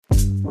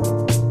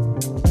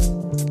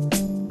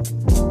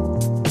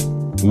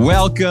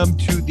Welcome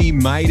to the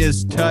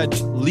Midas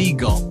Touch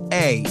Legal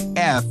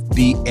AF.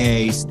 The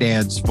A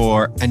stands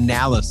for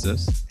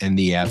analysis and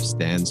the F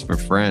stands for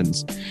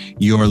friends.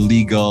 Your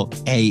legal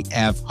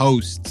AF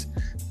hosts,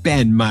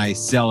 Ben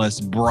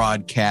Meiselas,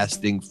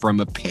 broadcasting from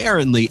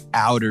apparently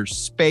outer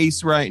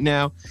space right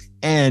now,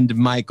 and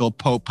Michael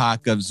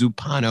Popak of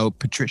Zupano,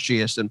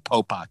 Patricius, and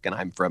Popak, and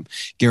I'm from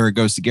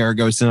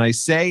Garagos. And I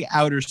say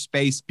outer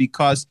space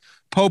because,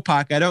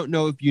 Popak, I don't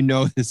know if you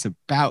know this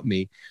about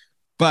me,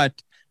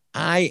 but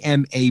I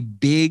am a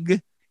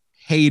big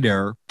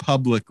hater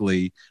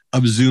publicly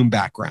of Zoom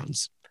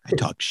backgrounds. I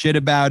talk shit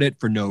about it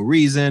for no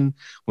reason.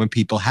 When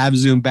people have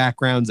Zoom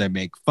backgrounds, I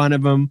make fun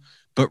of them.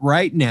 But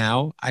right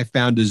now, I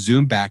found a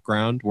Zoom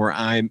background where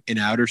I'm in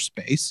outer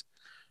space,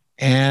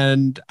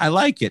 and I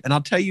like it. And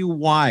I'll tell you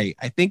why.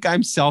 I think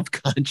I'm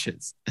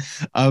self-conscious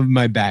of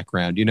my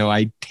background. You know,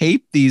 I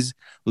tape these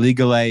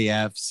legal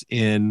AFs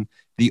in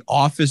the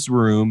office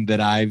room that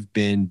I've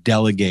been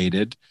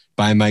delegated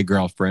by my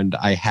girlfriend.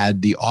 I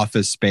had the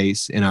office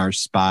space in our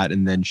spot,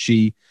 and then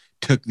she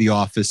took the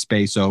office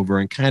space over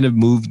and kind of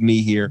moved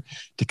me here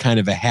to kind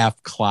of a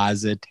half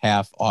closet,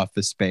 half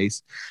office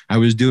space. I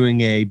was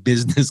doing a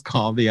business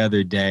call the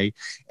other day,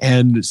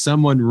 and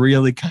someone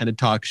really kind of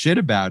talked shit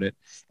about it.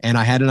 And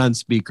I had it on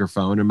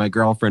speakerphone, and my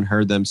girlfriend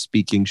heard them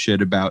speaking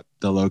shit about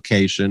the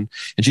location.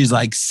 And she's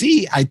like,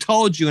 see, I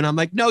told you. And I'm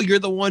like, no, you're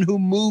the one who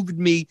moved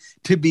me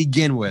to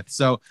begin with.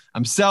 So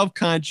I'm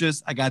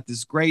self-conscious. I got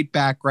this great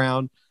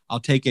background. I'll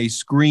take a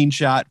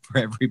screenshot for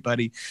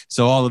everybody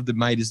so all of the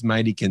Midas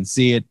Mighty can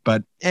see it.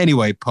 But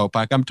anyway,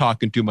 Popak, I'm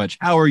talking too much.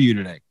 How are you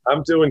today?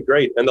 I'm doing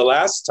great. And the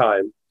last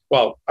time,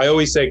 well, I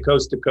always say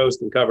coast to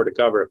coast and cover to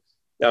cover.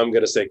 Now I'm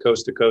going to say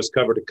coast to coast,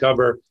 cover to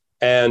cover,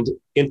 and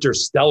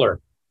interstellar.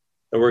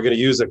 And we're going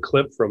to use a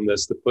clip from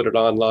this to put it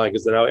online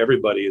because now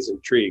everybody is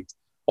intrigued.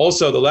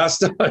 Also, the last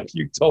time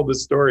you told the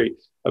story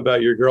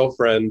about your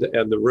girlfriend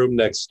and the room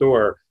next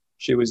door,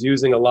 she was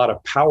using a lot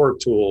of power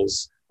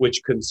tools,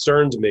 which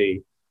concerned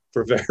me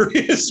for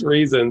various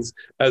reasons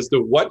as to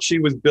what she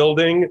was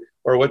building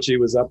or what she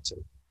was up to.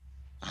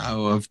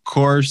 Oh, of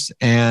course.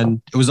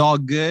 And it was all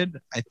good.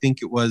 I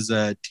think it was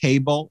a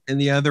table in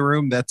the other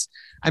room.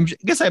 I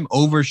guess I'm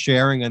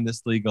oversharing on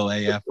this legal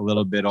AF a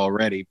little bit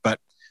already.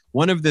 But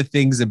one of the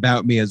things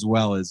about me as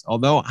well is,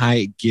 although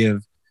I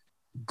give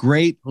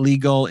great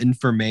legal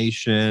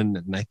information,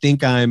 and I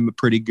think I'm a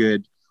pretty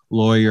good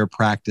lawyer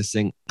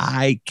practicing,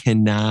 I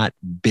cannot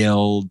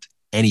build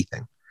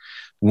anything.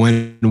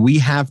 When we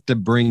have to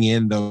bring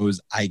in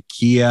those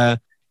IKEA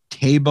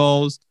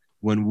tables,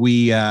 when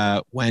we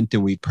went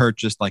and we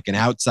purchased like an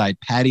outside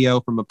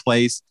patio from a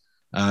place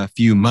a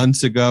few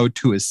months ago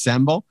to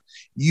assemble,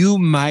 you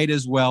might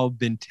as well have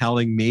been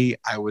telling me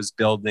I was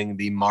building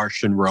the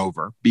Martian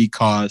rover,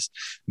 because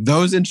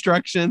those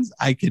instructions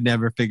I could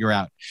never figure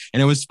out.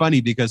 And it was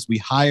funny because we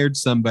hired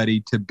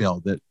somebody to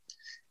build it.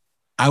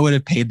 I would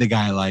have paid the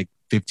guy like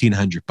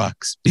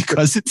 $1,500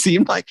 because it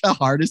seemed like the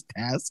hardest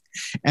task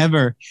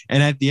ever.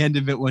 And at the end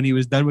of it, when he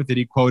was done with it,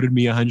 he quoted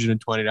me $120.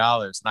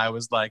 And I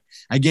was like,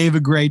 I gave a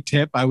great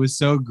tip. I was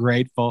so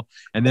grateful.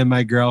 And then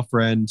my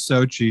girlfriend,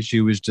 Sochi, she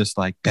was just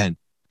like, Ben,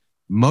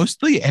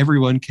 mostly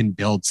everyone can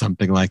build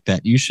something like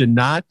that. You should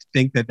not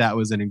think that that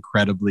was an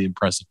incredibly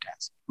impressive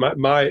task.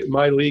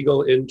 My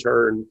legal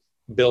intern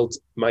built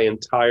my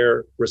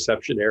entire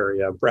reception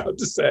area, I'm proud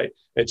to say,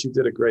 and she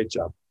did a great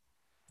job.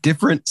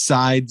 Different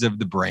sides of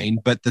the brain,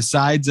 but the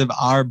sides of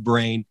our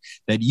brain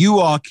that you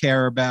all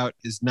care about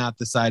is not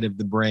the side of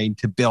the brain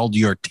to build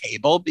your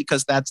table,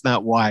 because that's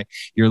not why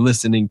you're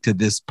listening to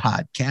this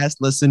podcast.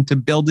 Listen to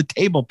Build a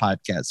Table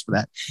podcast for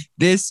that.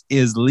 This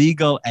is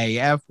Legal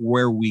AF,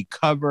 where we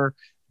cover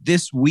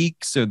this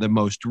week's or the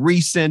most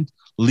recent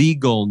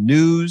legal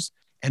news.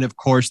 And of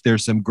course,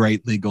 there's some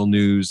great legal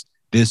news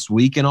this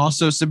week, and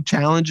also some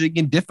challenging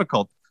and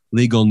difficult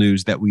legal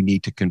news that we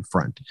need to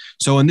confront.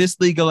 So in this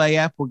Legal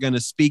AF, we're going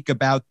to speak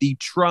about the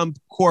Trump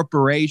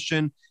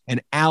Corporation and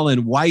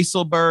Allen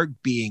Weisselberg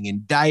being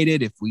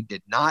indicted. If we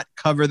did not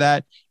cover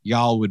that,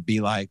 y'all would be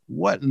like,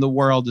 what in the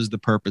world is the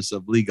purpose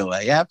of Legal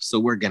AF? So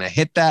we're going to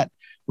hit that.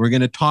 We're going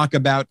to talk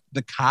about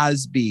the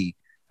Cosby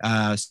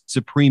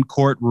Supreme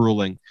Court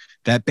ruling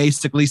that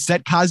basically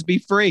set Cosby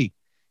free.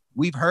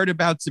 We've heard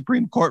about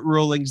Supreme Court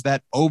rulings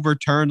that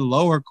overturn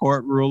lower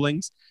court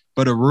rulings,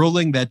 but a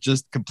ruling that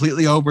just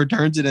completely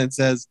overturns it and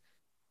says,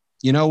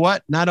 you know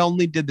what? Not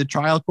only did the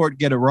trial court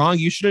get it wrong,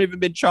 you shouldn't have even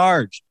been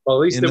charged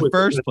in the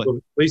first place.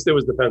 At least it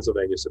was the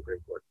Pennsylvania Supreme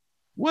Court.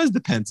 Was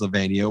the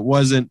Pennsylvania. It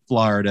wasn't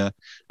Florida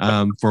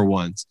for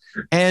once.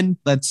 And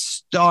let's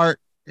start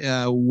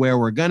where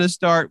we're going to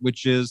start,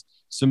 which is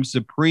some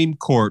Supreme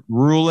Court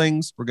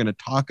rulings. We're going to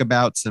talk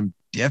about some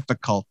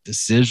difficult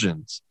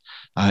decisions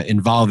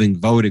involving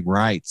voting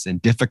rights,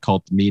 and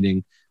difficult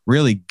meaning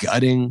really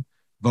gutting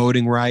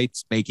voting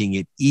rights, making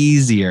it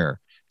easier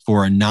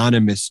for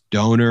anonymous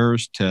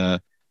donors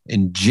to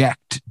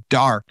inject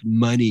dark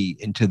money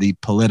into the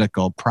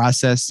political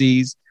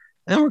processes.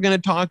 And we're going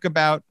to talk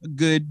about a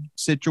good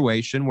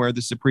situation where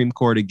the Supreme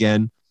Court,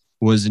 again,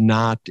 was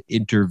not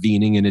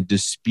intervening in a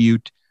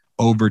dispute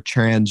over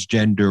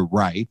transgender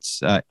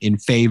rights in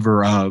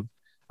favor of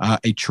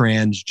a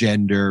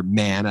transgender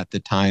man at the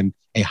time,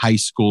 a high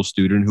school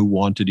student who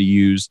wanted to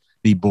use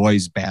the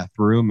boys'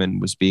 bathroom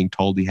and was being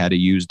told he had to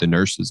use the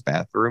nurse's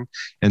bathroom.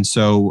 And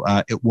so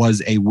it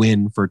was a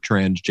win for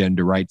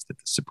transgender rights that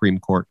the Supreme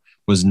Court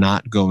was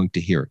not going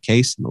to hear a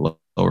case, and the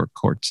lower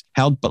courts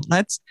held. But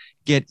let's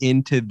get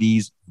into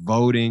these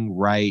voting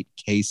right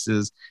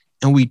cases.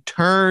 And we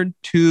turn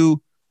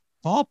to,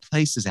 of all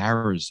places,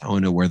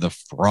 Arizona, where the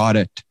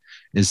fraud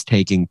is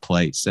taking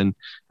place. And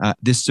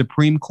this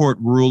Supreme Court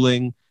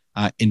ruling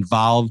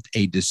involved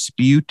a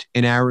dispute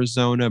in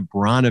Arizona,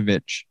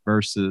 Brnovich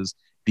versus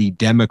the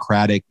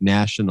Democratic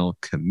National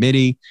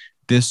Committee.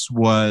 This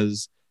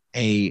was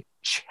a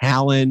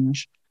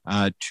challenge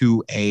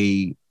to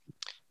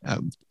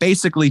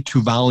basically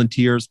to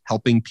volunteers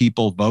helping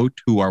people vote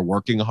who are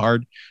working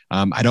hard.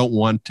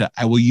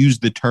 I will use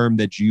the term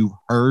that you've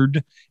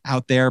heard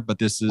out there, but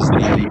this is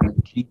the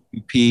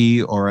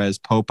GQP, or as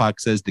Popak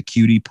says, the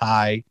cutie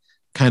pie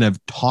kind of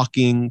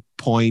talking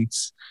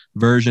points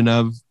version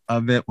of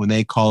it, when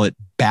they call it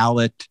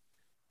ballot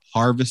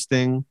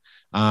harvesting,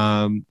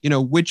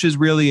 which is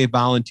really a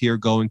volunteer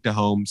going to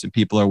homes and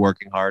people are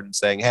working hard and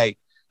saying, hey,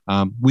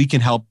 we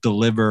can help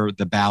deliver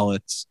the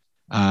ballots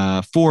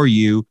for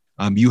you.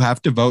 You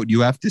have to vote,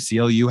 you have to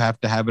seal, you have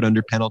to have it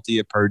under penalty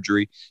of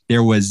perjury.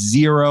 There was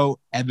zero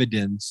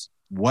evidence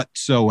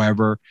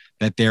whatsoever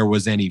that there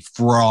was any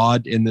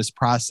fraud in this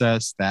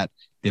process, that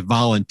the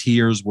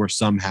volunteers were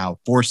somehow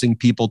forcing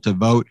people to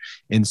vote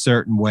in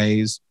certain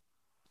ways.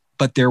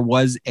 But there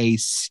was an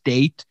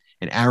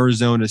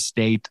Arizona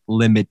state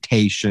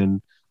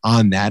limitation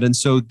on that. And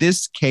so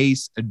this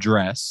case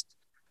addressed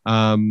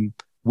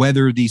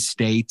whether these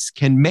states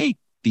can make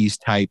these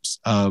types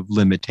of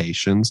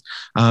limitations.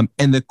 And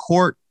the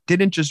court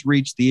didn't just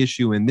reach the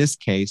issue in this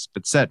case,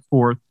 but set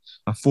forth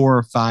a 4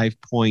 or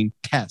 5 point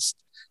test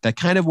that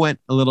kind of went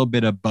a little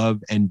bit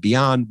above and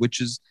beyond, which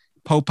is,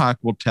 Popak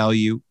will tell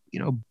you,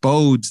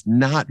 bodes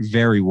not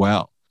very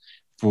well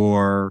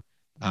for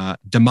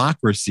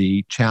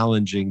democracy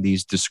challenging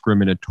these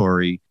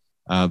discriminatory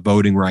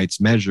voting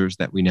rights measures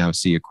that we now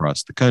see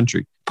across the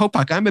country.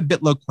 Popak, I'm a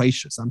bit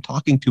loquacious. I'm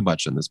talking too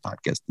much on this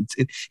podcast.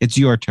 It's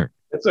your turn.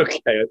 It's okay.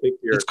 I think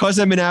it's because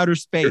I'm in outer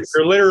space.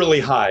 You're literally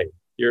high.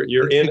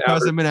 You're in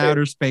because I'm in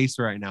outer space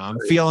right now. I'm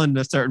feeling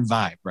a certain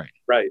vibe right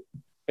now. Right.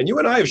 And you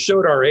and I have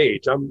showed our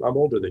age. I'm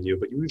older than you,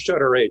 but we've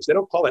showed our age. They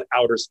don't call it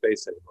outer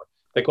space anymore.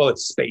 They call it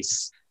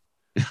space.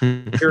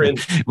 You're in.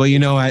 Well,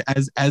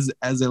 as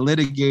a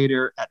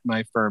litigator at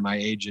my firm, I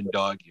age in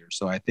dog years.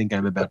 So I think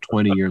I'm about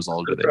 20 years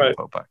older than you,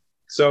 Popak.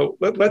 So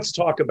let's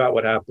talk about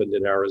what happened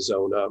in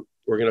Arizona.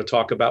 We're going to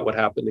talk about what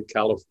happened in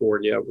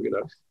California. We're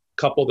going to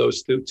couple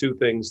those two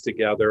things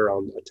together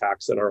on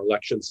attacks on our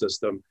election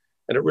system.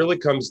 And it really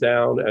comes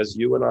down, as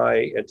you and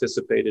I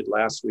anticipated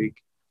last week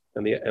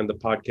and the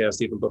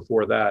podcast even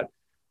before that,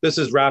 this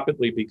is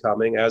rapidly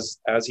becoming, as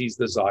he's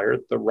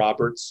desired, the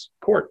Roberts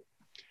Court.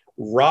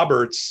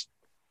 Roberts,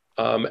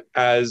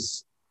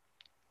 as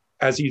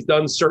he's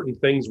done certain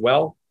things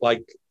well,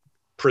 like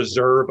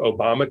preserve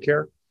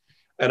Obamacare,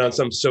 and on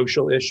some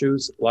social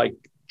issues like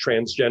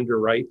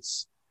transgender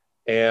rights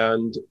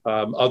and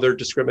other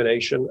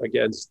discrimination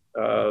against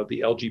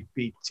the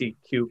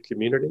LGBTQ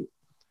community.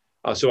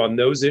 So on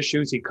those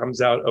issues, he comes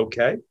out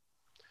okay.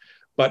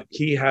 But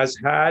he has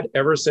had,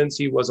 ever since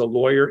he was a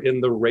lawyer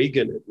in the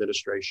Reagan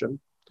administration,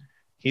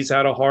 he's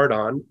had a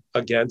hard-on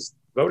against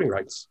voting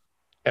rights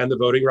and the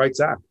Voting Rights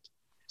Act.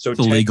 So it's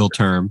a legal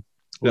term.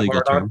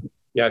 Legal term.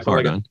 Yeah, I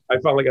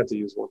finally got to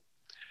use one.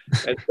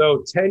 And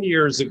so 10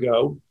 years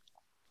ago,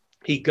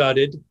 he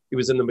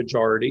was in the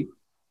majority,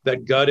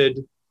 that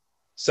gutted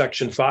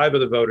Section 5 of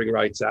the Voting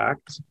Rights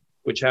Act,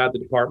 which had the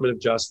Department of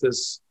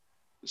Justice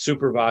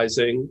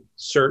supervising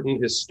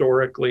certain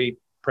historically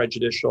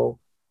prejudicial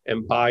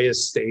and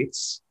biased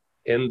states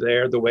in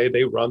the way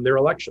they run their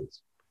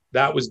elections.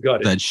 That was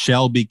gutted. That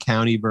Shelby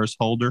County versus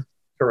Holder?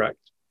 Correct.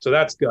 So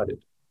that's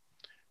gutted.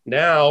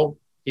 Now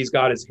he's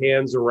got his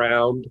hands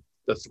around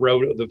the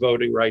throat of the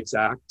Voting Rights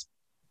Act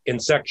in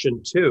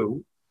Section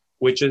 2,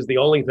 which is the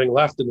only thing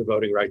left in the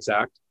Voting Rights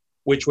Act,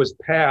 which was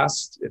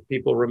passed, if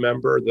people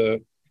remember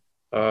the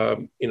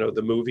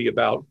movie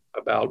about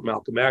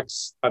Malcolm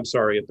X. I'm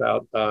sorry,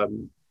 about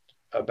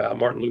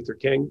Martin Luther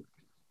King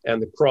and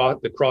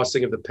the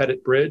crossing of the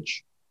Pettit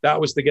Bridge. That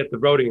was to get the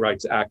Voting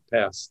Rights Act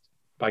passed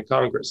by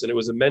Congress, and it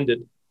was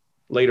amended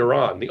later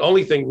on. The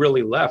only thing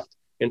really left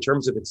in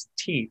terms of its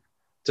teeth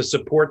to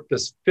support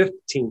this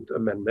 15th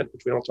Amendment,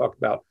 which we don't talk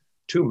about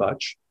too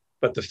much,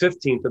 but the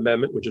 15th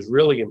Amendment, which is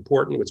really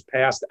important, was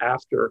passed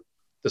after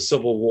the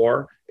Civil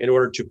War in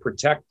order to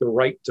protect the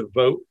right to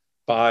vote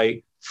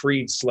by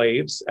freed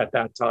slaves at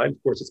that time.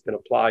 Of course, it's been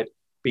applied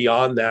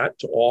beyond that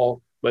to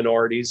all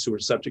minorities who are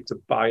subject to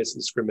bias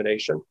and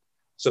discrimination.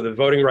 So the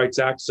Voting Rights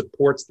Act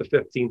supports the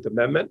 15th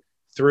Amendment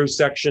through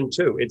Section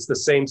 2. It's the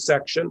same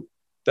section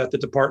that the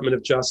Department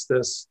of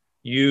Justice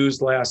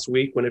used last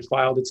week when it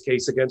filed its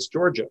case against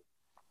Georgia.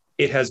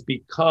 It has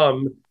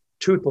become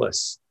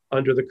toothless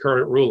under the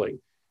current ruling.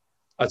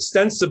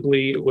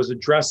 Ostensibly, it was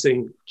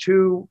addressing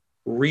two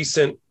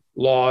recent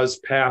laws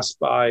passed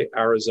by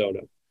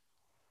Arizona,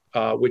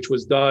 which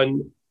was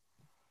done,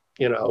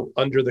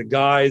 under the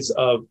guise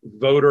of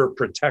voter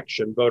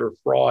protection, voter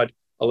fraud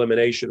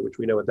elimination, which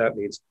we know what that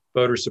means,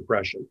 voter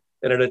suppression.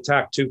 And it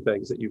attacked two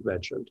things that you've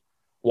mentioned.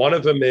 One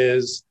of them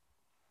is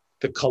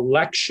the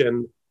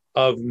collection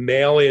of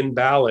mail-in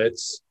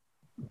ballots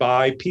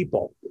by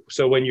people.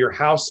 So when you're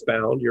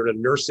housebound, you're in a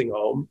nursing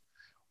home,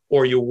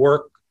 or you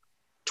work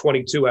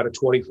 22 out of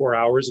 24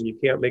 hours and you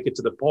can't make it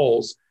to the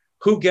polls,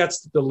 who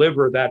gets to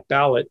deliver that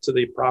ballot to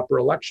the proper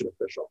election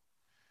official?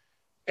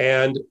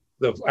 And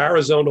the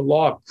Arizona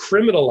law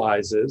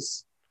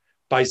criminalizes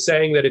by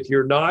saying that if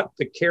you're not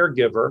the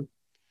caregiver,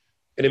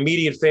 an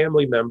immediate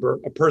family member,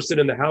 a person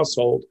in the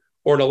household,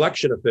 or an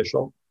election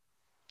official,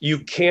 you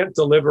can't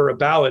deliver a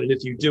ballot. And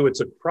if you do,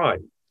 it's a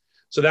crime.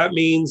 So that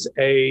means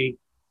a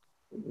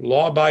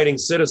law-abiding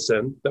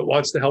citizen that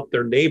wants to help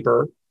their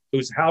neighbor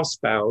who's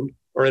housebound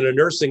or in a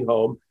nursing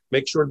home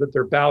make sure that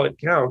their ballot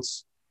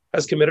counts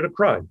has committed a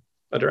crime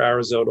under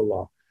Arizona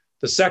law.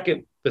 The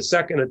second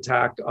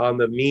attack on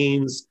the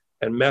means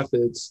and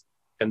methods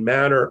and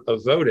manner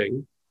of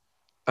voting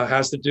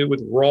has to do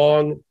with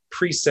wrong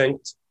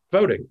precinct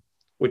voting,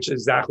 which is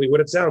exactly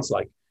what it sounds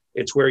like.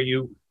 It's where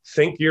you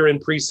think you're in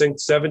precinct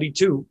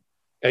 72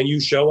 and you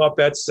show up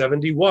at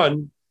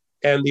 71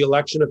 and the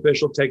election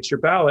official takes your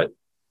ballot.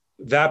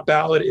 That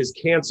ballot is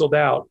canceled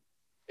out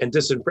and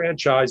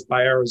disenfranchised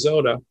by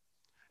Arizona.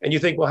 And you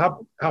think,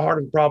 well, how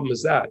hard of a problem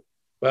is that?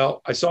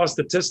 Well, I saw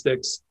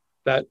statistics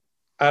that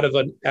out of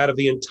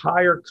the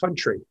entire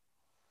country,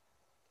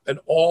 and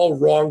all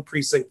wrong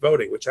precinct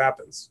voting, which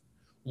happens,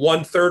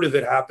 1/3 of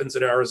it happens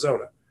in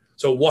Arizona.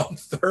 So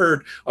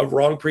 1/3 of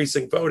wrong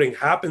precinct voting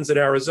happens in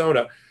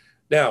Arizona.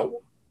 Now,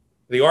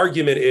 the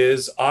argument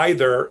is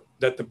either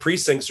that the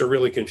precincts are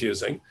really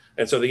confusing,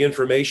 and so the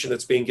information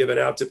that's being given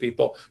out to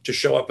people to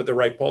show up at the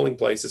right polling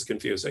place is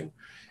confusing,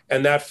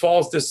 and that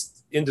falls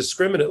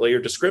indiscriminately or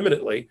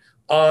discriminately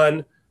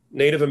on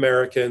Native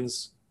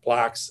Americans,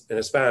 Blacks, and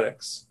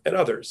Hispanics, and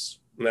others.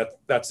 And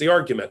that's the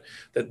argument,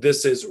 that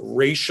this is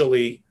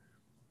racially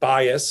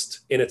biased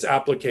in its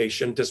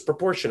application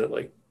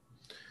disproportionately.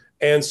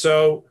 And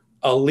so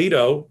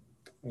Alito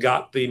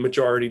got the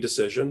majority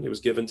decision. It was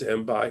given to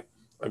him by,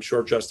 I'm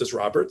sure, Justice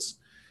Roberts.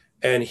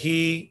 And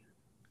he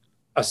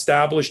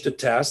established a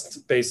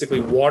test,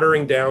 basically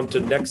watering down to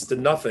next to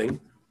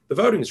nothing the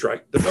Voting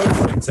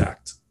Rights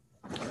Act.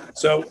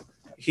 So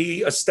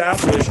he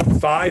established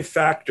 5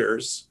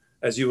 factors,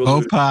 as you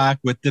alluded. Popak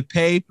with the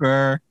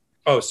paper.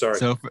 Oh, sorry.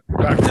 So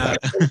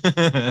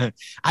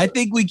I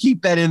think we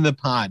keep that in the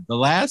pod. The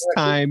last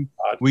time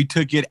we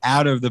took it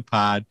out of the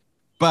pod,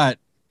 but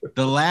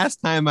the last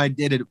time I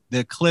did it,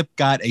 the clip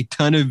got a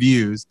ton of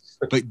views,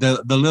 but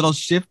the little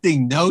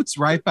shifting notes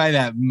right by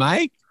that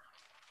mic.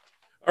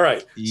 All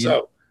right. Yeah.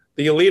 So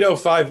the Alito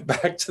 5,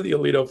 back to the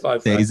Alito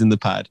 5. Stays in the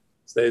pod.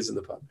 Stays in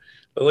the pod.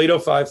 The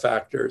Alito 5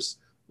 factors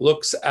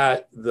looks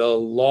at the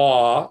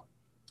law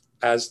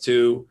as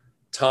to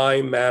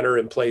time, manner,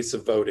 and place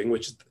of voting,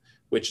 which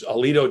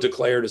Alito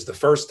declared is the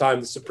first time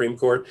the Supreme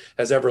Court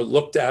has ever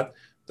looked at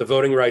the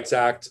Voting Rights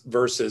Act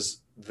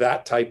versus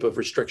that type of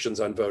restrictions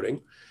on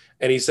voting.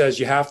 And he says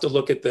you have to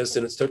look at this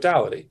in its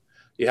totality.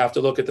 You have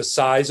to look at the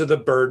size of the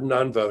burden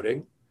on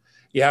voting.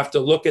 You have to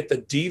look at the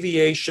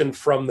deviation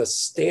from the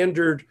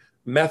standard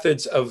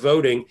methods of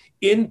voting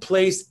in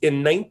place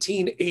in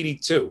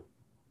 1982.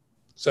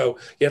 So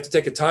you have to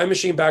take a time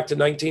machine back to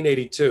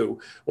 1982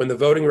 when the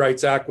Voting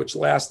Rights Act, which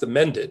last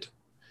amended,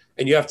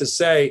 and you have to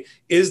say,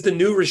 is the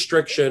new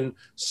restriction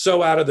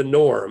so out of the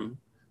norm,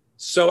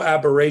 so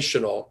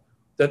aberrational,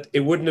 that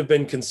it wouldn't have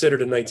been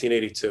considered in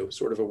 1982,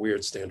 sort of a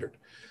weird standard.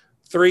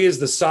 3 is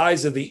the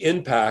size of the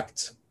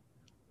impact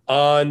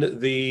on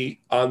the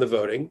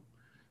voting.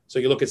 So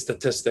you look at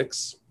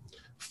statistics.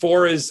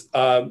 4 is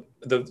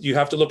you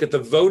have to look at the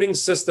voting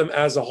system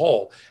as a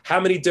whole. How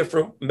many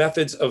different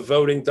methods of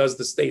voting does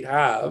the state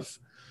have?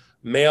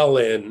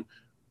 Mail-in,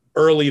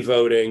 early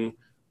voting,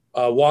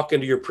 walk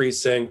into your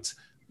precinct,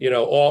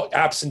 all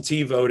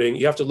absentee voting.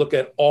 You have to look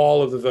at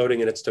all of the voting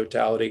in its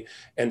totality.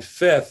 And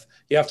 5th,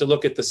 you have to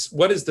look at this.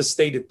 What is the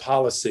stated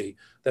policy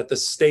that the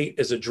state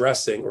is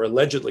addressing or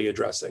allegedly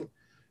addressing?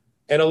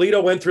 And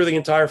Alito went through the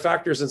entire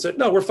factors and said,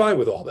 no, we're fine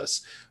with all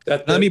this.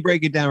 Let me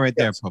break it down right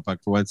there,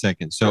 Popak, for 1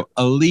 second. So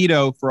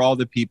Alito, for all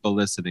the people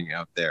listening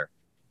out there,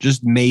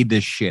 just made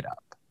this shit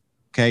up.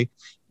 Okay.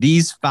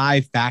 These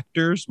 5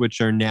 factors, which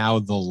are now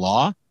the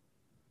law,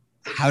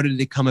 how did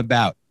it come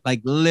about?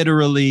 Like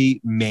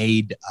literally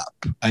made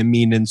up. I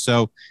mean, and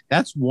so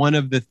that's one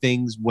of the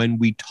things when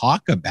we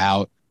talk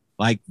about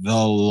like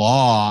the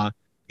law,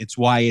 it's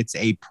why it's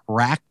a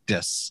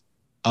practice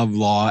of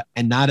law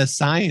and not a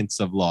science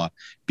of law,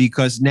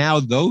 because now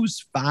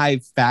those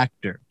 5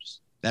 factors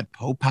that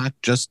Popak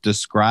just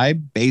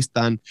described based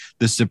on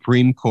the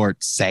Supreme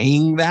Court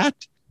saying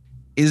that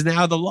is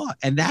now the law.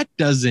 And that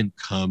doesn't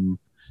come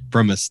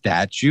from a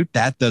statute.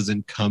 That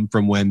doesn't come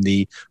from when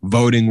the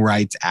Voting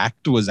Rights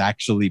Act was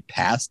actually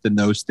passed and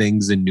those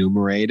things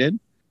enumerated.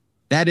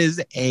 That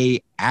is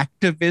a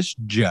activist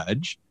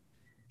judge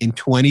in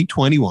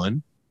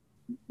 2021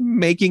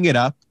 making it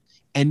up.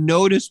 And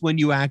notice when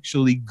you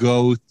actually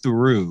go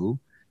through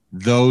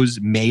those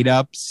made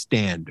up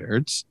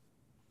standards,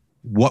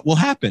 what will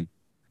happen?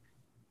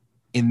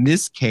 In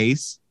this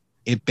case,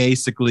 it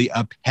basically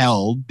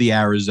upheld the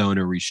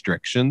Arizona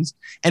restrictions.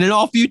 And in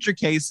all future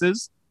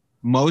cases,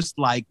 most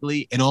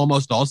likely, in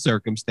almost all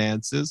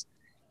circumstances,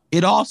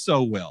 it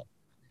also will.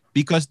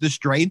 Because the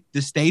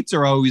states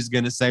are always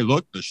going to say,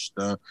 look,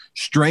 the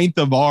strength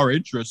of our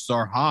interests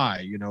are high.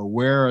 You know,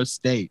 we're a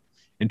state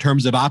in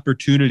terms of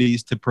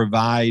opportunities to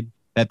provide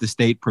that the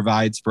state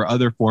provides for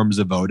other forms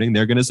of voting.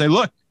 They're going to say,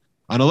 look,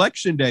 on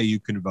election day, you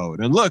can vote.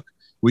 And look,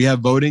 we have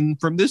voting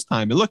from this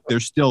time. And look,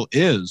 there still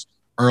is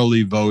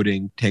early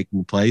voting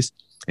taking place.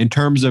 In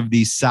terms of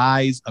the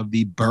size of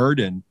the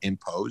burden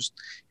imposed,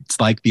 it's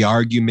like the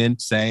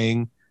argument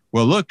saying,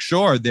 well, look,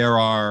 sure, there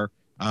are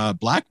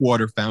black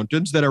water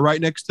fountains that are right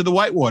next to the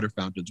white water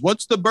fountains.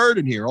 What's the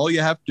burden here? All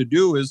you have to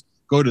do is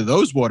go to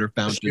those water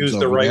fountains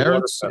over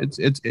there. It's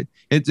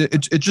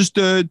just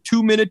a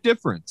 2-minute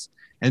difference.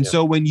 And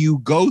so when you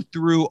go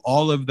through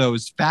all of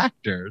those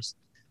factors,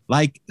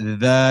 like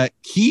the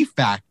key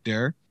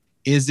factor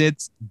is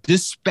its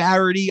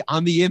disparity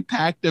on the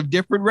impact of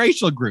different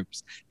racial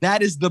groups.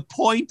 That is the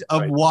point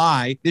of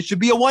why this should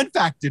be a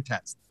one-factor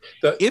test.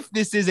 If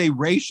this is a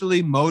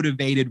racially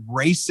motivated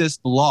racist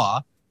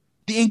law,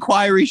 the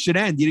inquiry should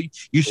end.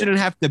 You shouldn't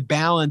have to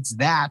balance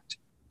that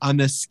on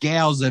the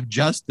scales of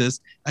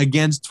justice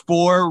against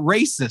 4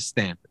 racist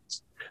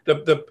standards.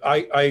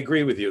 I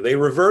agree with you. They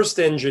reversed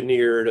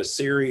engineered a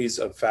series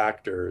of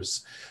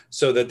factors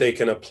so that they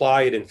can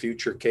apply it in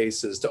future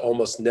cases to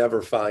almost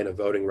never find a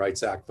Voting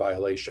Rights Act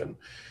violation.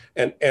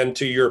 And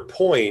to your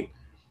point,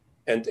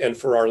 and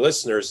for our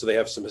listeners, so they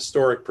have some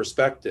historic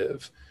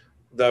perspective,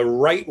 the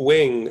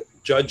right-wing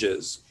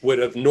judges would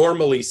have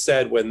normally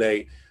said when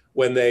they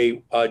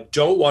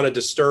don't want to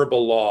disturb a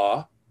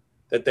law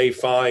that they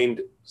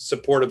find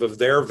supportive of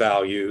their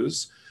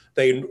values,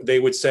 they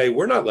would say,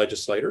 we're not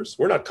legislators,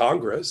 we're not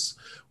Congress.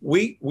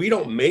 We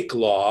don't make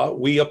law,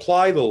 we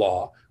apply the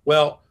law.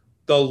 Well,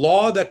 the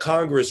law that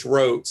Congress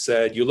wrote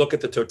said you look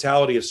at the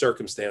totality of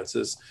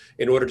circumstances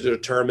in order to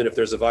determine if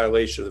there's a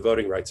violation of the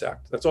Voting Rights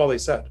Act. That's all they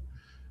said.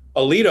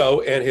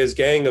 Alito and his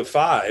gang of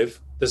 5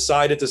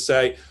 decided to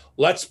say,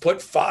 let's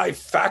put 5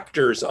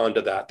 factors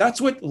onto that.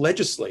 That's what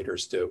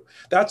legislators do.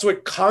 That's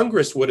what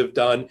Congress would have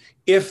done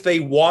if they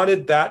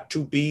wanted that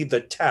to be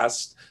the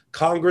test.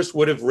 Congress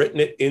would have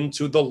written it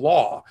into the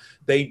law.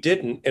 They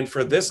didn't. And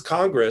for this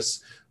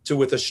Congress to,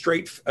 with a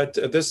straight,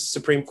 this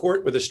Supreme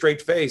Court with a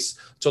straight face,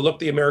 to look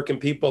the American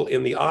people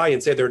in the eye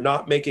and say they're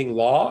not making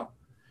law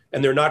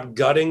and they're not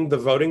gutting the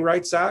Voting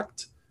Rights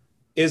Act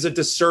is a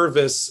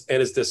disservice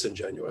and is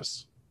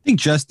disingenuous. I think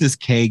Justice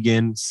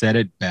Kagan said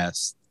it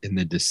best in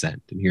the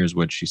dissent. And here's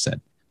what she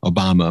said.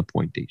 Obama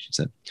appointee. She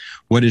said,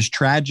 what is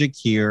tragic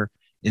here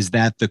is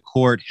that the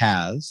court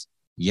has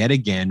yet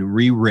again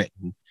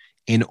rewritten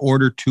in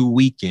order to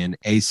weaken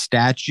a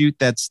statute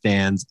that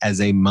stands as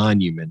a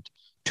monument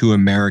to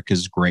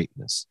America's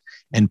greatness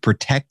and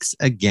protects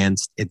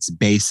against its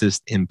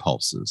basest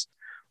impulses.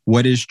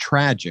 What is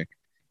tragic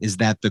is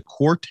that the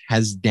court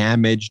has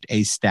damaged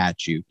a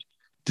statute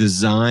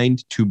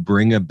designed to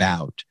bring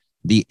about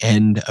the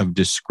end of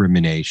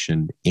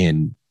discrimination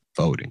in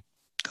voting.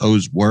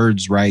 Those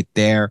words right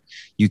there,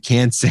 you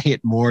can't say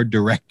it more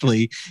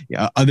directly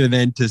other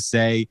than to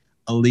say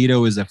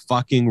Alito is a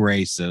fucking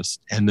racist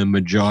and the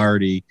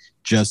majority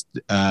just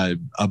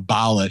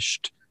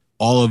abolished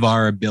all of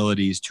our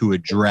abilities to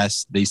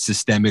address the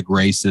systemic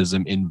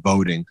racism in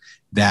voting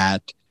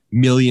that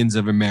millions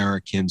of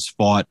Americans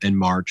fought and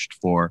marched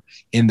for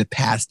in the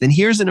past. And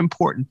here's an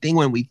important thing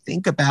when we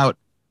think about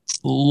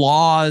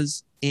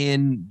laws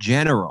in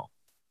general.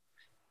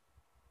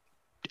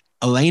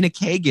 Elena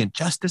Kagan,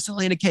 Justice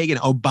Elena Kagan,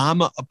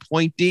 Obama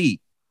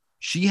appointee,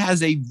 she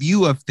has a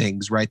view of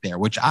things right there,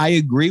 which I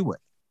agree with.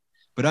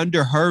 But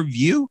under her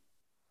view,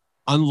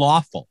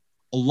 unlawful,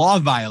 a law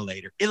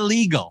violator,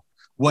 illegal,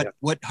 what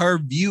her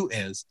view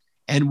is.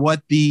 And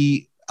what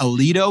the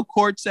Alito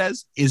court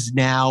says is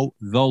now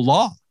the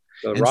law.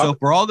 So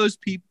for all those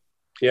people,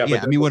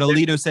 I mean, what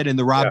Alito said in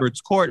the Roberts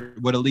court,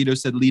 what Alito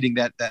said leading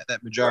that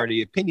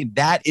majority opinion,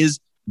 that is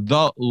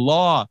the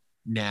law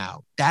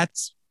now.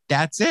 That's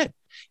it.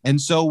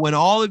 And so when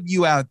all of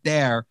you out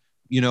there,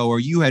 or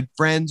you had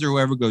friends or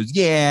whoever goes,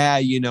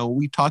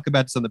 we talk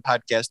about this on the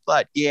podcast,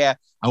 but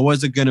I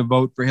wasn't going to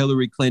vote for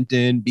Hillary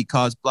Clinton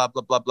because blah,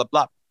 blah, blah, blah,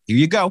 blah. Here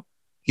you go.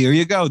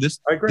 This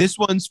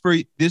one's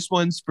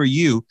for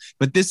you.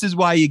 But this is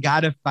why you got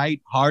to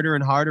fight harder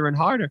and harder and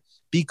harder,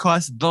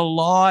 because the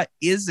law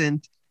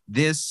isn't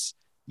this,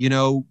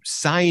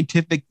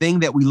 scientific thing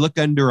that we look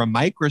under a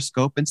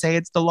microscope and say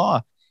it's the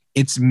law.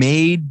 It's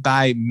made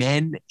by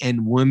men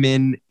and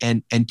women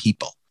and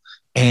people.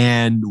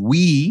 And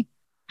we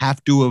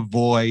have to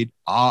avoid,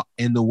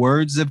 in the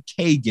words of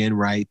Kagan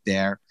right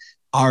there,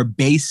 our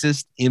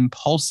basest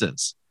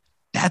impulses.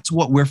 That's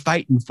what we're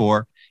fighting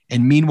for.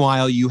 And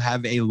meanwhile, you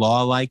have a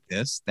law like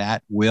this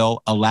that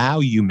will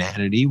allow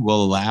humanity,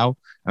 will allow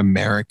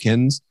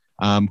Americans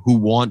who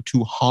want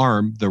to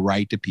harm the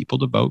right to people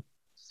to vote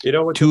You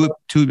know what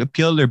to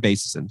appeal their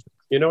basis.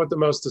 you know what the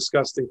most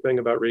disgusting thing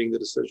about reading the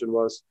decision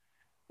was?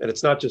 And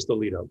it's not just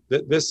Alito.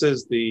 This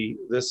is the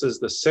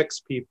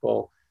six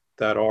people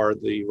that are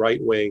the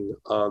right wing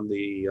on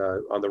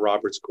the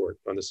Roberts Court,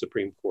 on the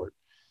Supreme Court.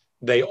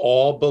 They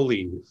all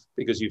believe,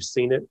 because you've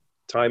seen it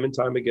time and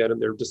time again in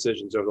their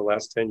decisions over the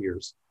last 10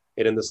 years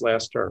and in this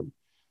last term,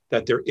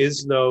 that there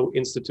is no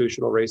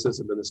institutional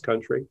racism in this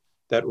country,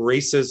 that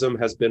racism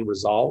has been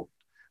resolved,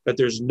 that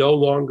there's no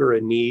longer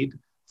a need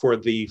for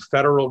the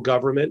federal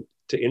government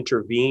to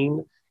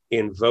intervene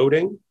in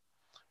voting,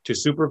 to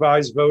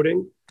supervise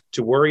voting,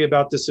 to worry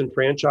about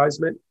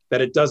disenfranchisement,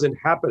 that it doesn't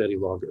happen any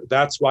longer.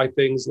 That's why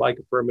things like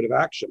affirmative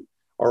action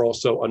are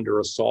also under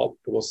assault.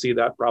 We'll see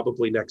that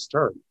probably next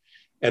term.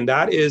 And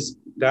that is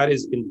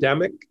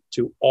endemic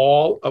to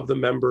all of the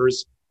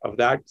members of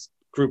that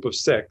group of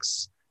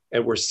six.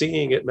 And we're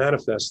seeing it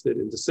manifested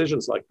in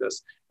decisions like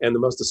this. And the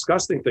most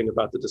disgusting thing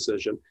about the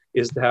decision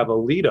is to have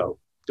Alito,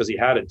 because he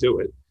had to do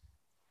it,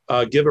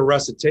 give a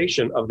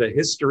recitation of the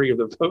history of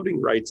the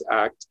Voting Rights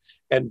Act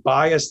and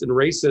bias and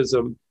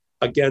racism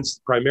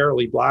against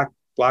primarily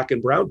black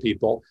and brown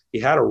people. He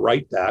had to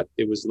write that.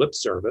 It was lip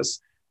service.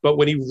 But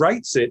when he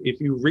writes it,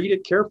 if you read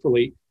it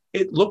carefully,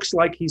 it looks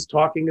like he's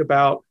talking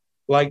about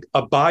like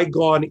a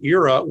bygone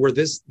era where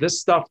this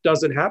stuff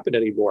doesn't happen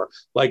anymore.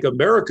 Like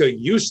America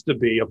used to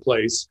be a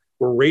place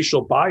where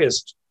racial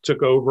bias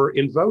took over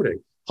in voting.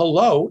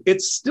 Hello,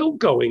 it's still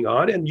going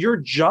on. And your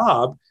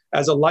job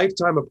as a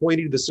lifetime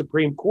appointee to the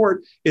Supreme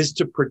Court is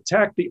to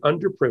protect the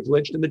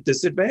underprivileged and the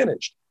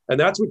disadvantaged. And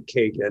that's what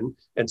Kagan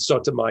and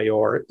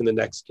Sotomayor in the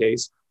next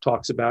case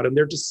talks about in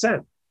their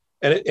dissent.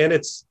 And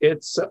it's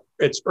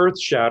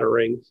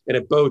earth-shattering, and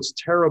it bodes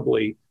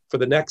terribly for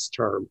the next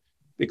term,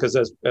 because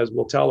as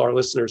we'll tell our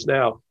listeners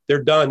now,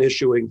 they're done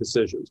issuing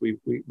decisions. We've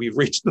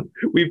reached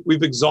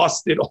we've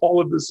exhausted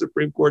all of the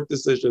Supreme Court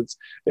decisions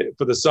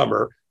for the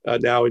summer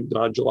now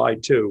on July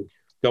 2,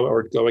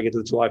 going into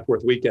the July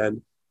 4th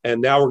weekend. And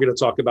now we're going to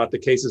talk about the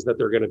cases that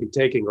they're going to be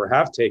taking or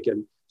have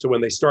taken. So when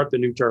they start the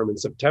new term in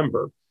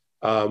September,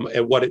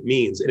 and what it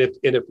means, and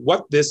if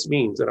what this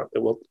means, and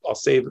I'll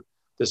save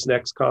this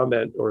next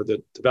comment or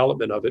the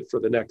development of it for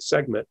the next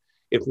segment.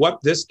 If what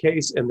this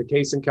case and the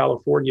case in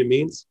California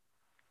means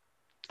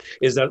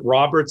is that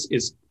Roberts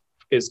is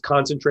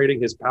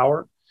concentrating his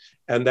power,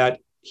 and that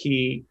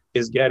he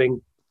is getting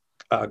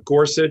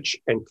Gorsuch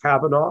and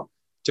Kavanaugh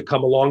to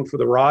come along for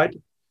the ride,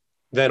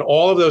 then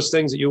all of those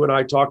things that you and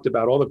I talked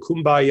about, all the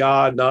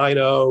kumbaya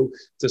 9-0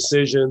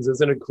 decisions,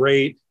 isn't it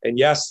great? And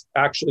yes,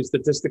 actually,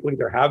 statistically,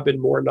 there have been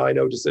more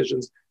 9-0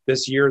 decisions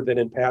this year than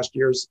in past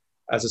years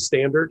as a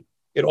standard.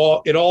 It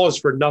all is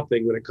for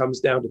nothing when it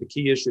comes down to the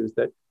key issues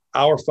that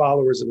our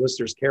followers and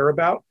listeners care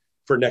about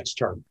for next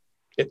term,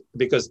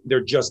 because they're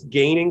just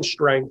gaining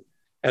strength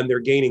and they're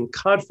gaining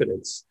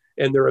confidence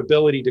in their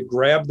ability to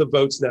grab the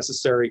votes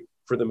necessary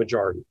for the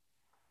majority.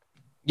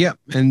 Yeah,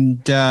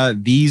 and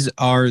these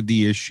are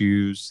the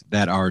issues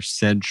that are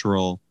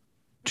central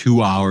to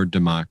our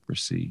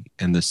democracy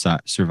and the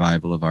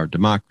survival of our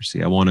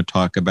democracy. I want to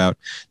talk about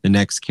the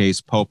next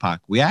case, Popak.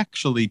 We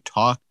actually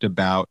talked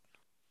about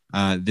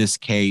this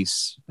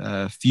case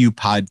a few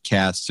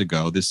podcasts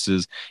ago. This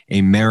is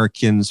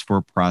Americans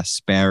for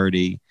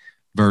Prosperity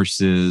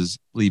versus,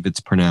 I believe it's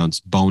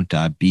pronounced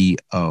Bonta,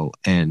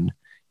 B-O-N-T-A.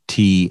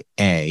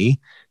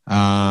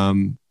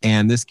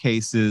 And this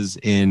case is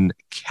in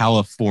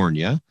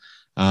California.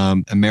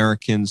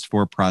 Americans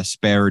for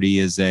Prosperity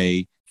is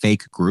a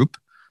fake group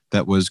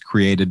that was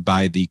created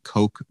by the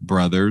Koch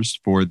brothers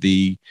for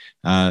the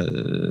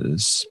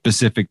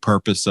specific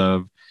purpose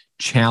of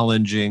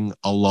challenging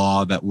a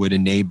law that would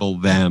enable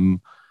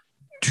them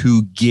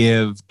to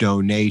give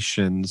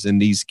donations, in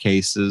these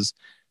cases,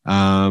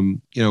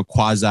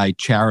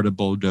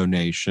 quasi-charitable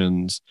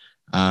donations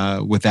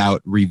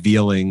without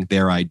revealing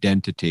their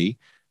identity.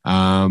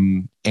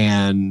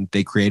 And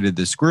they created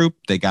this group.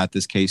 They got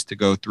this case to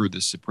go through the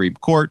Supreme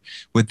Court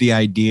with the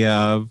idea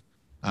of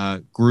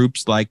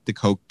groups like the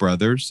Koch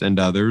brothers and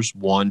others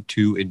want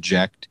to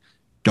inject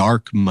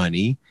dark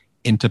money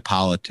into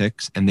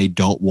politics, and they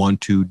don't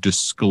want to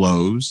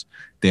disclose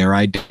their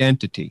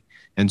identity.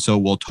 And so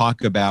we'll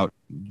talk about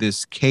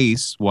this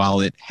case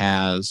while it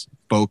has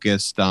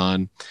focused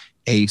on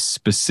a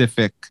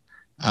specific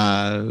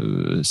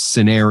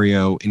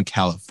scenario in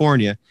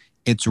California.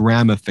 Its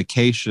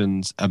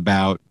ramifications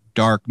about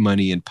dark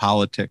money in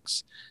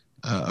politics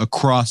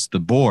across the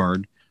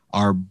board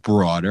are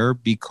broader,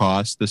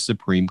 because the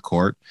Supreme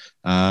Court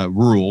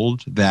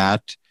ruled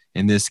that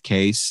in this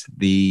case,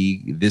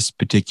 this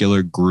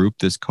particular group,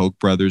 this Koch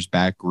brothers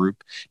backed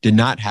group, did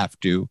not have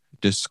to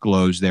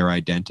disclose their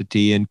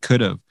identity and could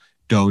have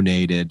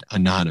donated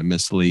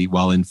anonymously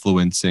while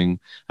influencing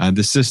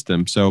the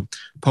system. So,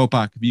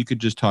 Popak, if you could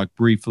just talk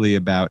briefly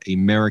about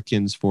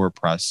Americans for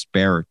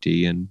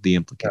Prosperity and the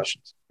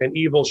implications. Yeah. An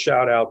evil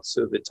shout out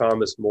to the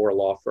Thomas More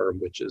law firm,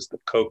 which is the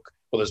Koch.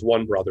 Well, there's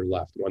one brother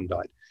left, one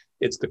died.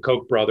 it's the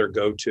Koch brother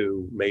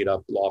go-to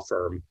made-up law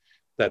firm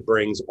that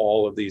brings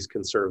all of these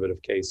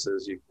conservative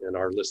cases. And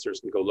our listeners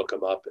can go look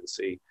them up and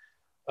see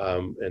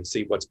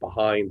what's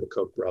behind the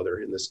Koch brother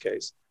in this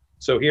case.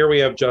 So here we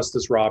have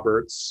Justice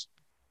Roberts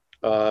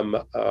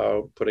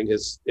putting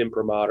his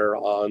imprimatur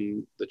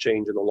on the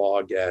change in the law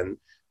again.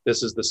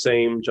 This is the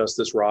same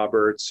Justice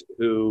Roberts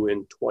who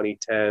in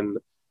 2010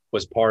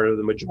 was part of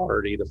the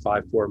majority, the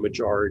 5-4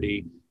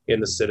 majority in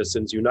the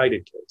Citizens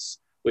United case,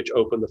 which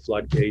opened the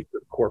floodgates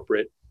of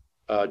corporate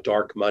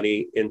dark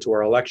money into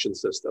our election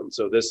system.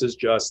 So this is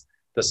just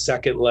the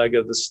second leg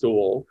of the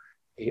stool.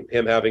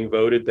 Him having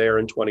voted there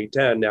in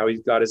 2010, now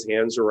he's got his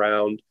hands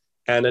around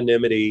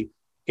anonymity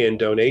in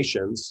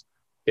donations.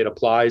 It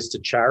applies to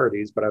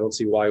charities, but I don't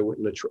see why it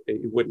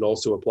wouldn't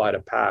also apply to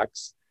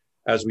PACs.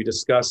 As we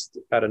discussed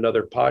at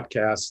another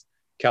podcast,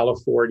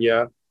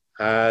 California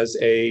has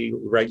a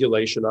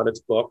regulation on its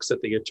books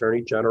that the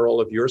Attorney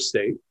General of your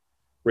state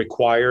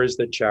requires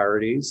that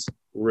charities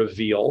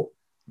reveal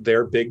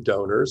their big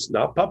donors,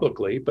 not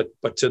publicly, but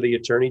to the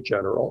Attorney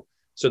General,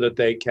 so that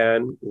they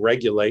can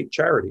regulate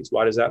charities.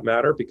 Why does that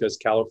matter? Because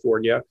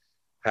California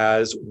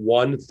has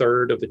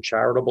 1/3 of the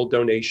charitable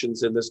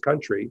donations in this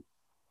country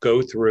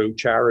go through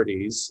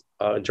charities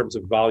in terms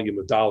of volume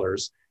of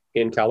dollars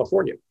in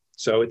California.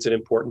 So it's an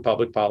important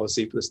public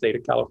policy for the state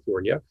of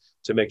California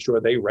to make sure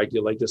they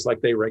regulate, just like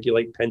they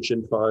regulate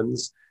pension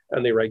funds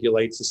and they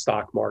regulate the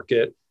stock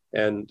market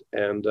and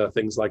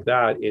things like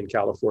that in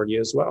California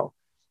as well.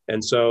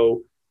 And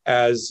so,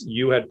 as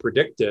you had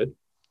predicted,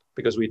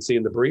 because we'd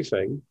seen the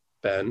briefing,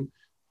 Ben,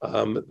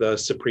 the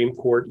Supreme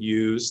Court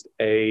used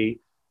a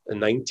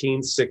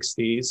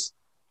 1960s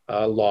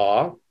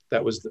law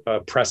that was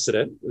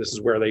precedent. This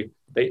is where they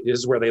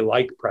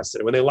like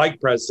precedent. When they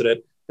like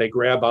precedent, they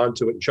grab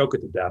onto it and choke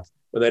it to death.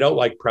 When they don't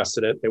like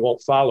precedent, they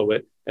won't follow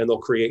it and they'll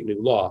create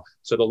new law.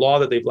 So the law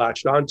that they've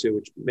latched onto,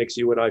 which makes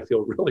you and I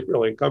feel really,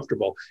 really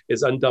uncomfortable,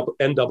 is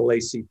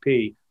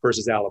NAACP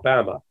versus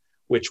Alabama,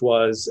 which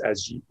was,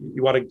 as you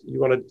want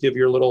to give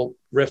your little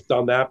riff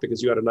on that,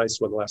 because you had a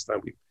nice one last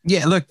time.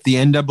 Yeah, look, the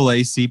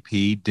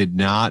NAACP did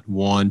not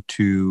want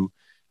to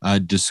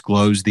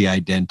disclose the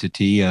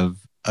identity of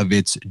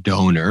its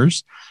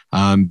donors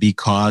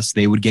because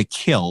they would get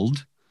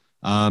killed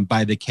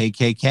by the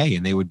KKK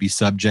and they would be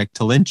subject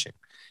to lynching.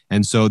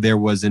 And so there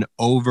was an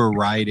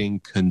overriding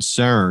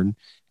concern,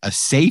 a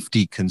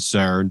safety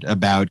concern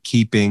about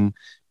keeping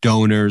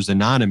donors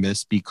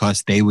anonymous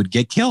because they would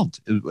get killed.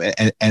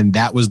 And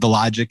that was the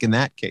logic in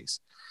that case.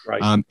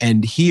 Right.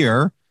 And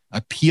here,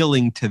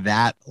 appealing to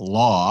that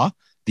law,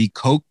 the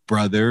Koch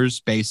brothers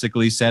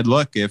basically said,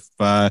 look, if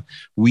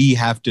we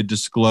have to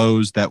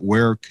disclose that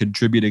we're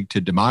contributing to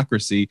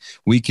democracy,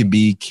 we can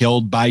be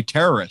killed by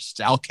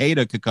terrorists.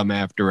 Al-Qaeda could come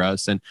after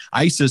us and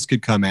ISIS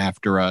could come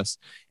after us,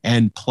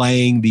 and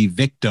playing the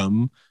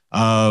victim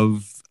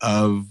of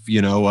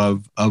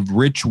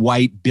rich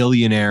white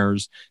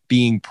billionaires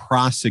being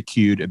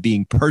persecuted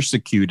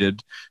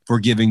for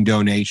giving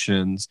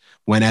donations,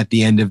 when at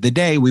the end of the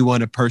day, we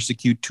want to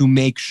persecute to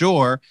make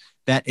sure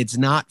that it's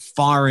not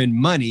foreign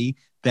money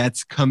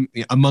that's come,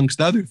 amongst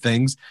other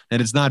things,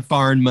 that it's not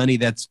foreign money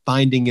that's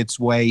finding its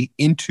way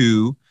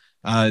into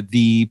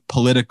the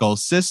political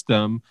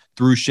system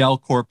through shell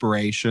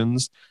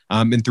corporations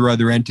and through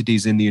other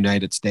entities in the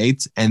United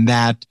States, and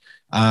that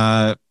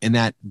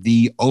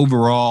the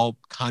overall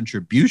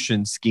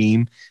contribution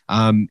scheme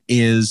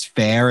is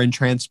fair and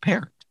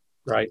transparent.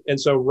 Right. And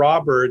so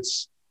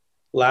Roberts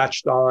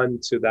latched on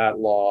to that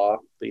law,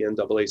 the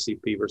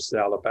NAACP versus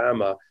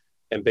Alabama,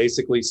 and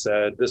basically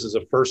said this is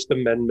a First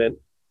Amendment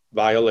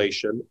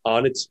violation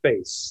on its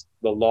face,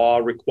 the law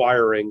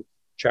requiring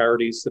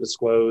charities to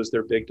disclose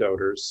their big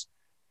donors,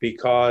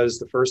 because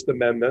the First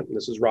Amendment, and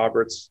this is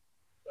Roberts,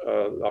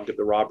 I'll give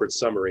the Roberts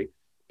summary,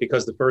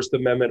 because the First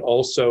Amendment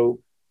also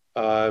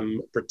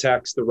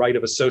protects the right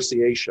of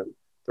association,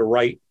 the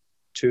right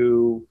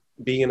to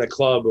be in a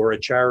club or a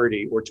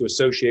charity or to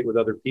associate with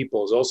other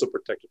people is also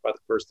protected by the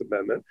First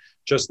Amendment,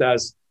 just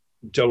as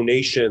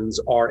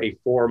donations are a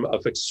form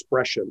of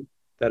expression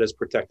that is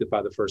protected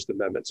by the First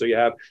Amendment. So you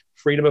have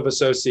freedom of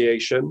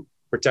association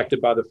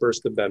protected by the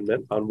First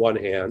Amendment on one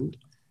hand,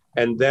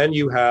 and then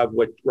you have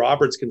what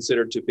Roberts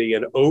considered to be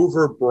an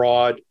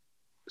overbroad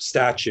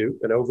statute,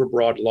 an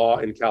overbroad law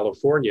in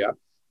California,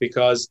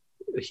 because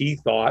he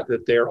thought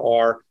that there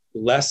are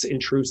less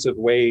intrusive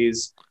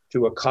ways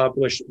to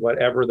accomplish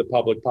whatever the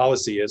public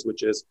policy is,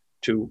 which is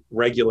to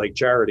regulate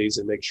charities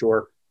and make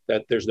sure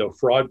that there's no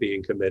fraud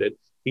being committed.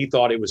 He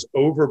thought it was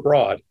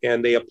overbroad,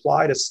 and they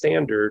applied a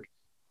standard,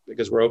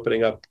 because we're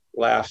opening up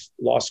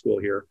law school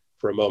here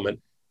for a moment.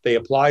 They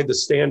applied the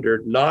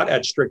standard not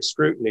at strict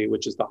scrutiny,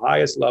 which is the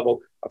highest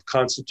level of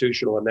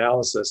constitutional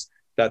analysis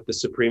that the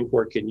Supreme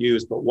Court can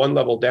use, but one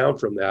level down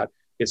from that,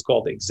 it's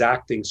called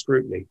exacting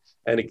scrutiny.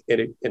 And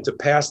to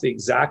pass the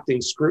exacting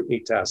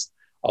scrutiny test,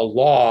 a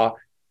law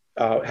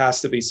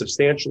has to be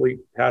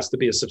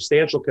a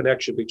substantial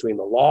connection between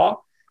the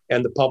law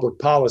and the public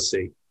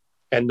policy,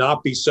 and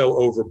not be so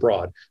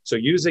overbroad. So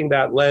using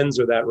that lens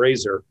or that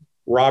razor,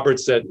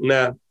 Roberts said,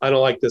 nah, I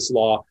don't like this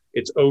law.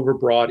 It's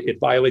overbroad. It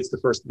violates the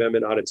First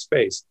Amendment on its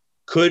face.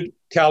 Could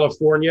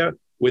California,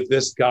 with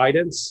this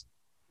guidance,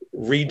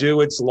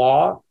 redo its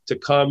law to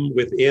come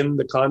within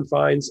the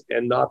confines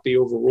and not be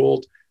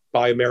overruled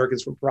by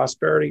Americans for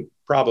Prosperity?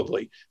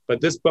 Probably. But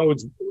this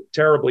bodes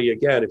terribly,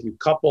 again, if you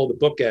couple the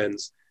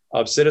bookends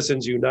of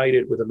Citizens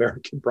United with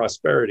American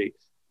Prosperity,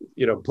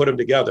 put them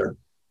together.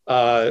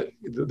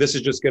 This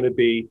is just going to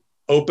be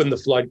open the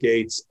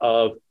floodgates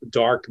of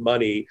dark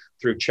money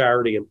through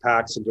charity and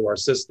PACs into our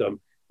system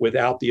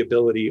without the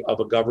ability of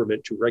a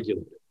government to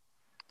regulate it.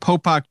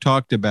 Popok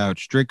talked about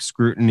strict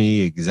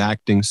scrutiny,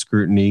 exacting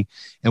scrutiny.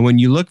 And when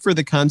you look for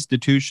the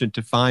Constitution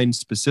to find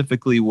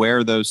specifically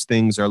where those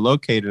things are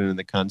located in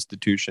the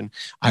Constitution,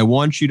 I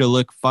want you to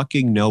look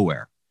fucking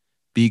nowhere,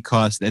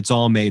 because it's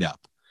all made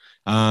up.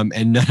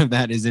 And none of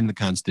that is in the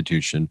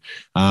Constitution.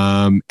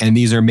 And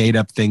these are made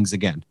up things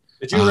again.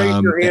 Did you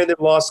raise your hand in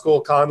law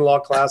school, con law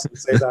class, and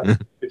say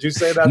that? Did you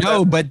say that?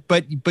 No, but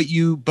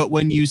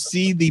when you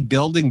see the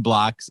building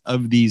blocks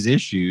of these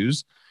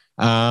issues,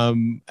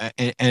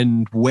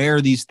 and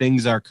where these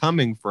things are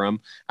coming from,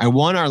 I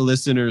want our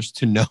listeners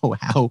to know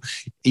how,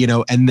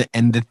 and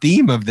the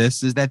theme of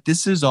this is that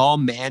this is all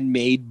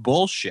man-made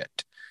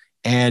bullshit,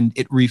 and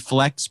it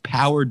reflects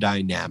power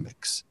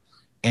dynamics.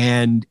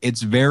 And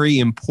it's very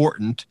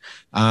important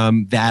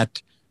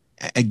that,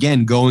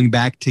 again, going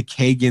back to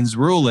Kagan's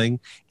ruling,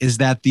 is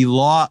that the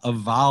law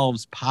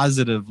evolves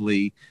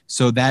positively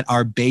so that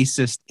our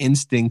basest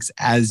instincts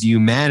as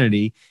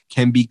humanity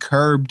can be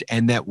curbed,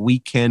 and that we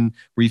can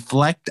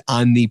reflect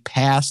on the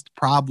past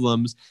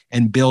problems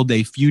and build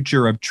a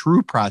future of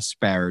true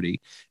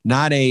prosperity,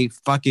 not a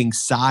fucking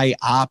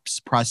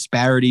psyops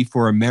prosperity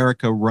for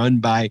America run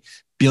by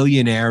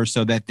billionaires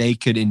so that they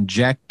could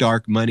inject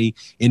dark money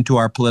into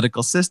our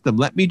political system.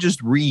 Let me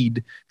just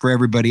read for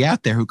everybody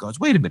out there who goes,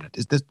 wait a minute,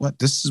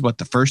 this is what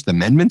the First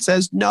Amendment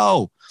says?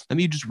 No. Let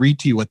me just read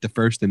to you what the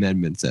First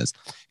Amendment says.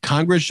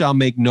 Congress shall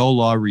make no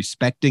law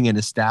respecting an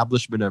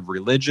establishment of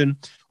religion,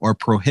 or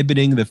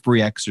prohibiting the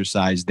free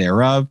exercise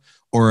thereof,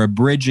 or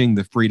abridging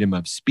the freedom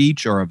of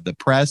speech or of the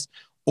press,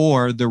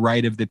 or the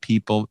right of the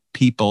people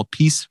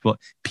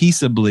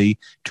peaceably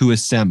to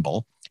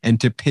assemble and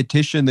to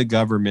petition the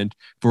government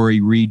for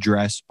a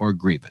redress or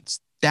grievance.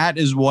 That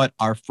is what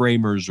our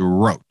framers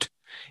wrote.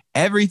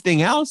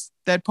 Everything else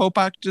that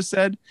Popok just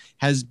said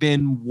has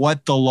been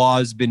what the law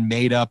has been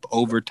made up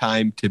over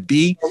time to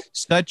be,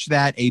 such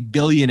that a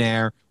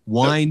billionaire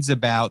whines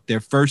about their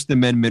First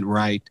Amendment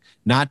right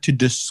not to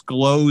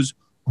disclose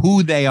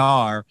who they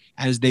are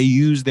as they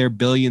use their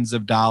billions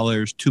of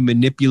dollars to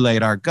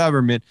manipulate our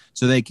government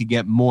so they could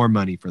get more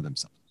money for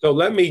themselves. So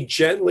let me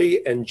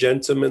gently and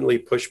gentlemanly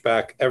push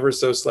back ever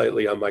so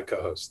slightly on my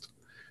co-host,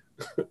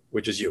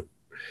 which is you,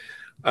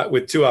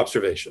 with two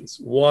observations.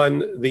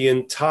 One, the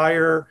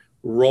entire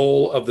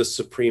role of the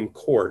Supreme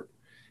Court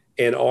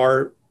and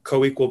our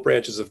co-equal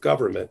branches of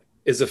government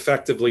is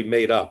effectively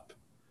made up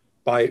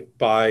by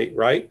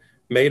right?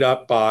 Made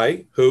up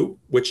by who?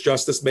 Which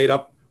justice made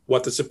up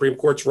what the Supreme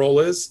Court's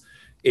role is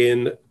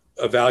in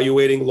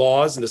evaluating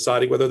laws and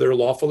deciding whether they're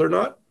lawful or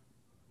not?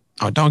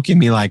 Oh, don't give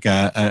me like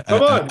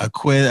a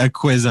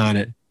quiz on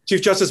it.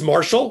 Chief Justice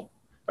Marshall.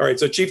 All right.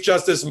 So Chief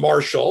Justice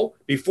Marshall,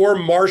 before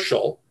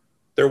Marshall,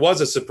 there was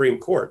a Supreme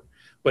Court,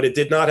 but it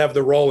did not have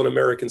the role in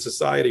American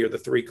society or the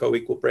three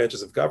co-equal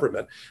branches of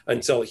government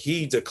until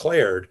he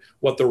declared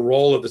what the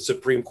role of the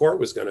Supreme Court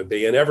was going to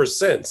be. And ever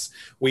since,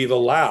 we've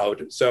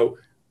allowed. So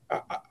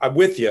I'm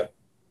with you.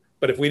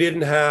 But if we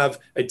didn't have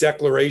a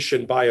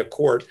declaration by a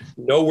court,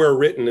 nowhere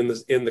written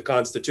in the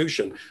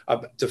Constitution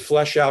to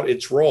flesh out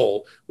its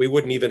role, we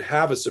wouldn't even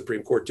have a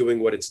Supreme Court doing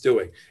what it's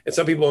doing. And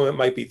some people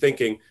might be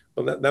thinking,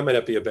 well, that might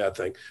not be a bad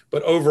thing.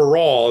 But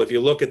overall, if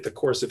you look at the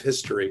course of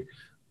history,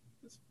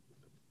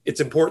 it's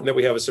important that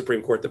we have a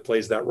Supreme Court that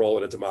plays that role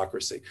in a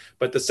democracy.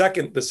 But the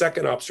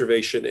second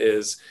observation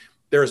is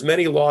there's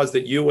many laws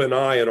that you and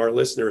I and our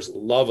listeners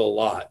love a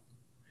lot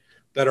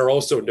that are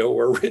also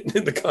nowhere written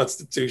in the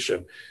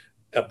Constitution.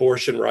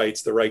 Abortion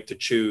rights, the right to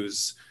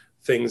choose,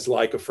 things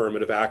like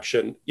affirmative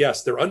action.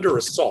 Yes, they're under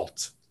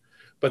assault,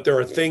 but there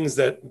are things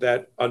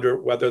that under,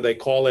 whether they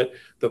call it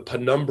the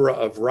penumbra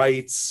of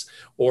rights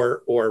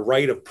or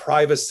right of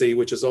privacy,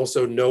 which is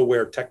also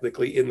nowhere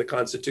technically in the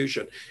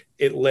Constitution.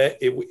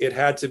 It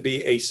had to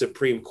be a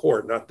Supreme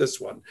Court, not this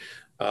one,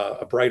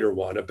 a brighter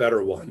one, a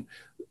better one,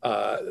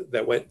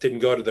 that didn't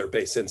go to their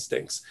base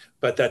instincts,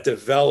 but that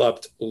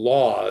developed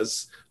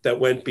laws that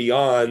went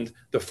beyond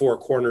the four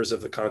corners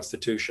of the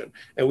Constitution.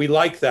 And we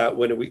like that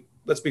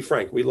let's be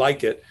frank, we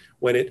like it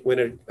when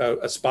it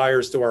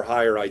aspires to our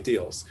higher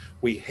ideals.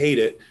 We hate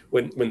it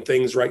when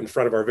things right in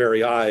front of our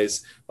very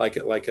eyes, like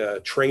a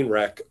train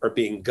wreck, are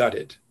being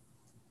gutted.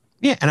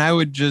 Yeah, and I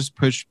would just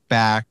push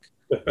back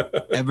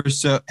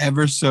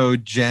ever so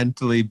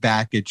gently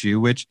back at you,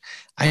 which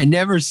I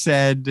never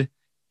said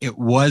it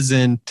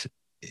wasn't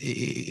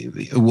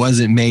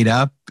made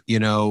up,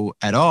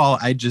 at all.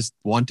 I just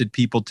wanted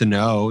people to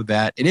know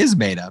that it is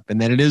made up and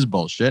that it is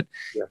bullshit,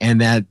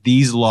 and that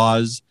these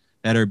laws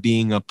that are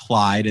being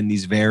applied in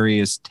these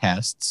various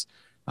tests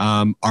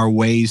are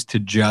ways to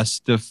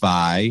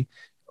justify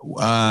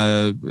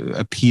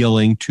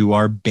appealing to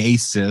our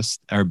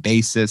basest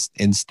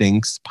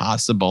instincts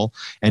possible,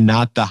 and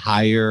not the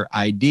higher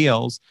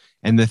ideals.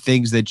 And the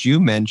things that you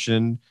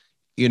mentioned,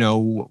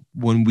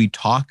 when we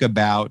talk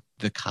about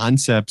the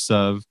concepts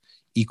of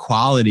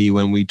equality,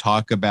 when we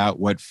talk about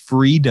what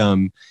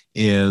freedom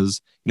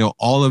is,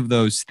 all of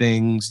those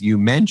things you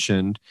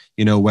mentioned,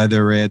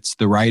 whether it's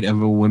the right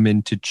of a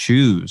woman to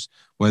choose,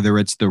 whether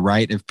it's the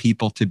right of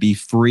people to be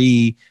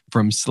free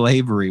from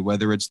slavery,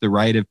 whether it's the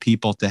right of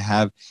people to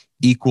have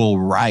equal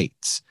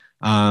rights.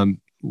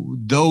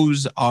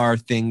 Those are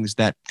things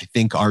that I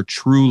think are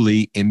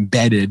truly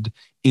embedded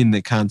in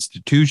the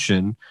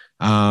Constitution,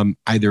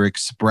 either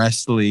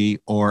expressly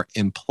or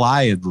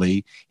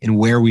impliedly, in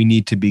where we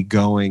need to be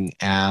going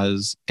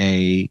as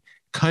a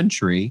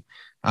country.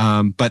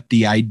 But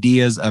the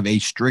ideas of a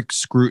strict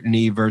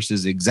scrutiny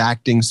versus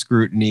exacting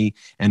scrutiny,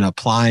 and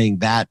applying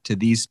that to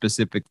these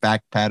specific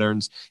fact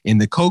patterns in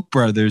the Koch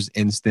brothers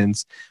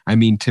instance, I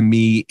mean, to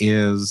me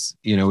is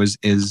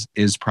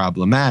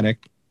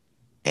problematic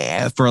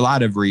for a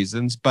lot of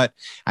reasons. But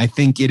I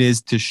think it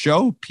is to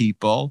show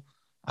people,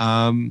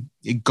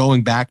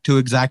 going back to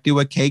exactly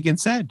what Kagan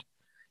said,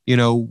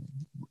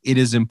 it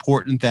is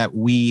important that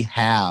we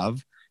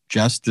have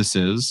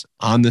justices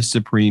on the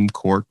Supreme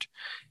Court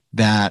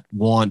that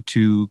want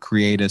to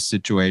create a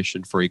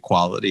situation for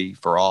equality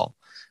for all.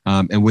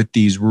 And with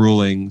these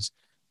rulings,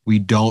 we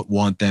don't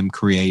want them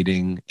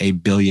creating a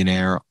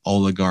billionaire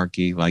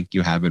oligarchy like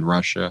you have in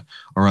Russia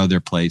or other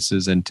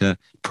places, and to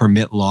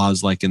permit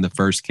laws like in the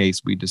first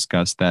case we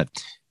discussed that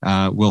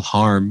will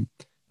harm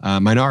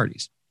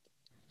minorities.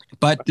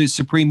 But the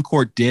Supreme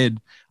Court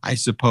did, I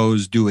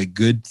suppose, do a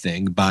good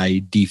thing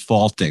by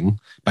defaulting,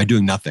 by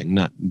doing nothing.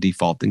 Not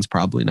defaulting is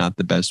probably not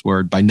the best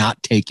word, by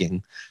not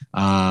taking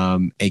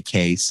a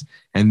case.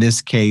 And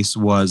this case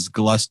was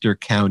Gloucester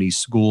County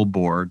School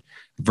Board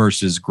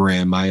versus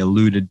Grimm. I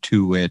alluded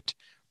to it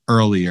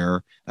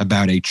earlier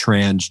about a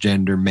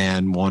transgender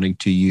man wanting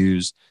to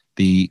use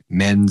the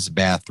men's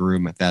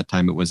bathroom. At that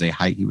time, he was a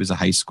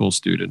high school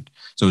student.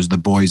 So it was the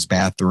boys'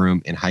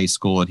 bathroom in high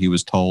school, and he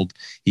was told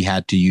he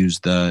had to use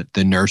the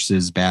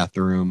nurses'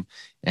 bathroom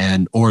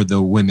or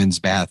the women's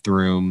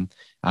bathroom.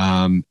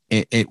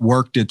 It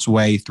worked its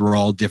way through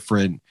all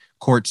different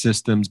court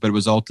systems, but it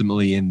was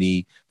ultimately in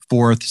the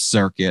Fourth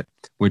Circuit,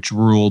 which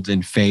ruled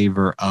in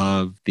favor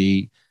of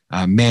the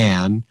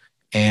man.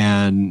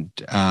 And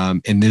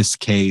in this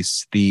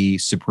case, the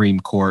Supreme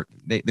Court,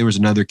 there was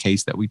another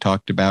case that we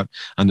talked about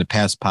on the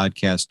past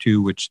podcast too,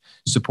 which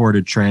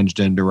supported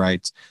transgender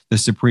rights. The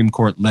Supreme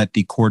Court let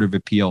the Court of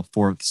Appeal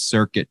Fourth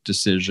Circuit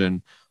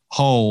decision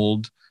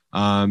hold.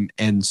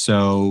 And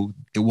so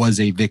it was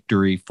a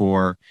victory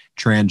for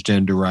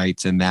transgender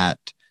rights, and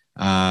that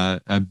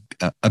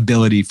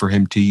ability for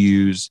him to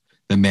use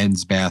the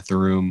men's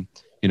bathroom,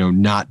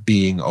 not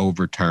being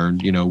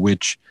overturned,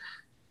 which,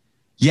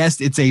 yes,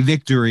 it's a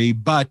victory,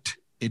 but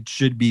it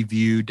should be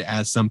viewed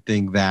as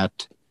something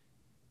that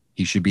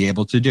he should be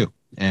able to do.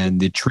 And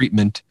the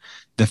treatment,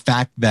 the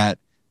fact that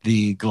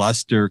the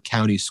Gloucester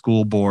County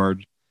School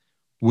Board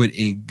would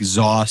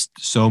exhaust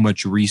so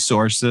much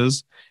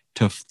resources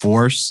to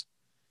force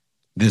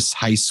this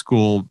high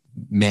school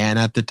man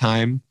at the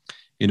time,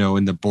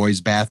 in the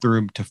boys'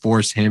 bathroom, to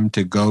force him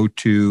to go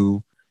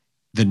to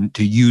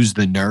use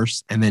the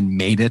nurse, and then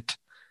made it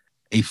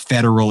a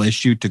federal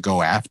issue to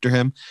go after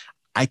him.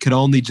 I could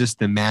only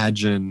just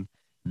imagine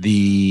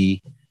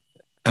the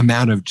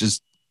amount of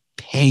just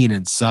pain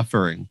and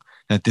suffering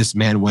that this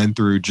man went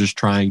through just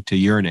trying to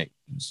urinate.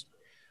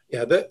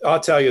 Yeah, I'll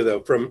tell you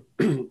though, from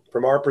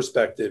our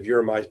perspective, your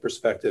and my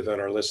perspective, and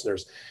our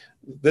listeners,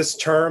 this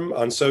term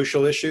on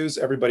social issues,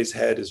 everybody's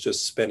head is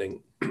just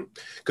spinning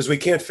because we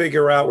can't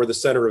figure out where the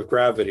center of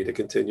gravity, to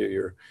continue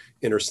your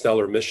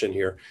interstellar mission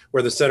here,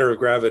 where the center of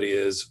gravity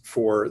is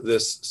for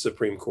this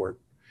Supreme Court.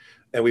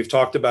 And we've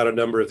talked about a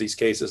number of these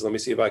cases. Let me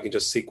see if I can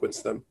just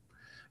sequence them.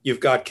 You've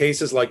got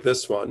cases like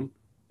this one,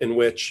 and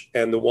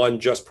the one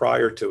just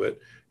prior to it,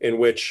 in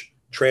which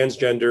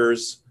transgender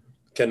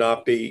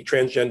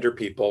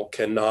people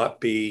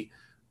cannot be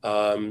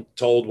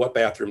told what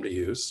bathroom to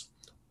use,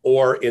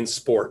 or in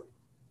sport.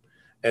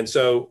 And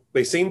so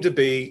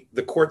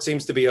the court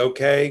seems to be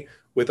okay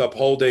with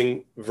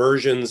upholding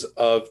versions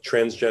of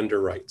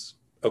transgender rights.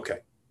 Okay.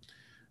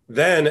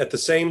 Then at the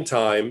same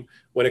time,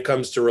 when it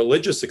comes to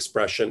religious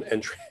expression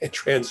and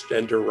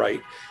transgender right,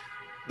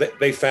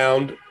 they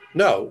found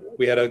no.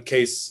 We had a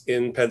case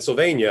in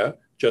Pennsylvania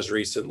just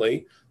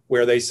recently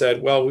where they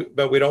said, well,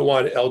 but we don't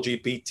want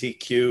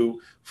LGBTQ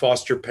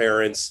foster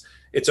parents.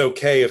 It's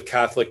okay if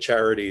Catholic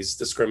charities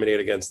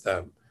discriminate against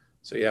them.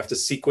 So you have to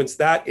sequence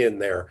that in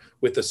there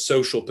with the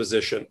social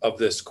position of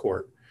this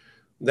court.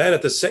 Then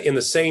in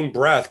the same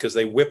breath, because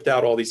they whipped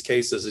out all these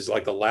cases, is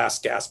like the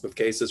last gasp of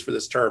cases for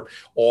this term,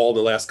 all in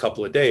the last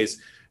couple of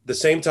days. At the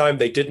same time,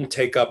 they didn't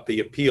take up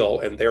the appeal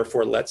and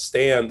therefore let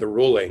stand the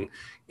ruling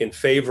in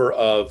favor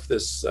of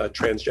this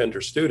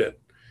transgender student.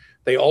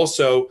 They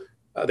also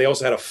had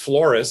a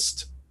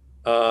florist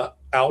out,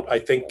 I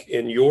think,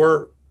 in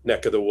your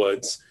neck of the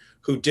woods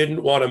who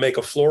didn't want to make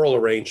a floral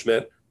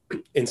arrangement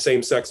in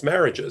same-sex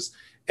marriages,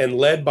 and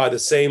led by the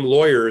same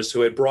lawyers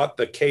who had brought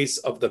the case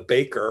of the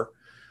baker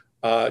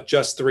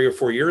just 3 or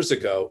 4 years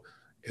ago,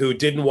 who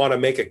didn't want to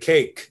make a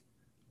cake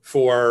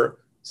for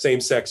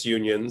same-sex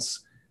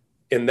unions.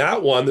 In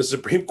that one, the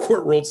Supreme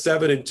Court ruled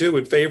 7-2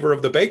 in favor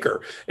of the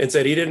baker and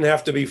said he didn't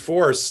have to be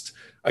forced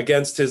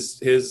against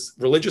his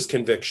religious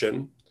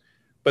conviction.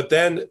 But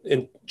then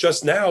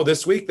just now,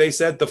 this week, they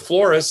said the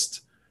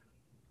florist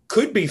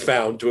could be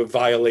found to have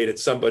violated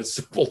somebody's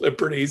civil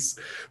liberties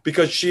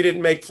because she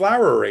didn't make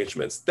flower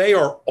arrangements. They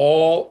are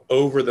all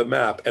over the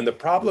map. And the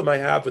problem I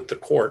have with the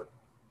court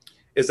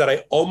is that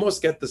I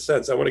almost get the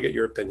sense, I want to get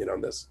your opinion on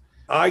this.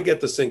 I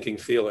get the sinking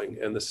feeling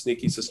and the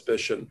sneaky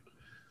suspicion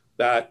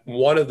that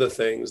one of the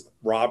things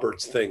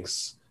Roberts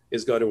thinks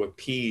is going to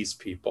appease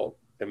people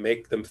and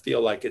make them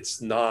feel like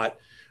it's not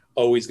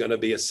always going to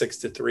be a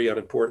 6-3 on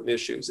important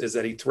issues is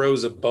that he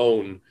throws a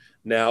bone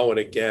now and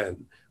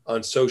again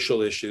on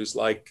social issues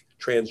like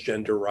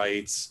transgender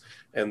rights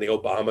and the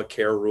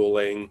Obamacare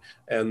ruling,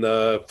 and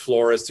the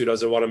florist who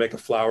doesn't want to make a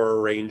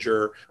flower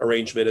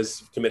arrangement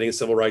is committing a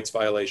civil rights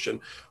violation,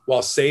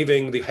 while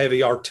saving the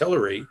heavy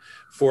artillery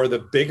for the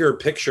bigger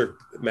picture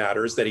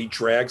matters that he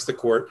drags the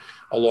court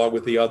along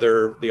with the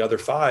other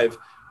five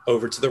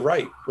over to the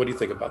right. What do you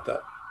think about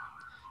that?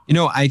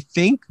 I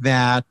think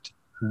that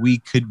we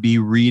could be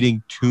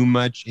reading too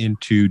much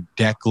into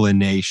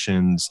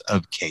declinations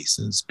of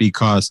cases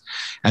because,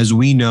 as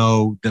we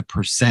know, the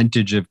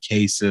percentage of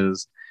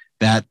cases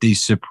that the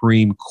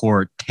Supreme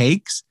Court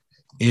takes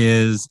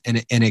is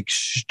an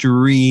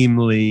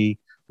extremely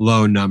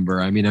low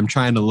number. I mean, I'm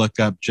trying to look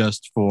up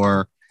just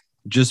for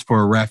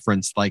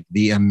reference, like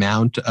the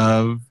amount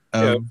of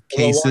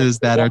cases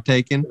that are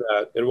taken.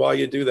 And while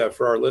you do that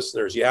for our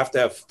listeners, you have to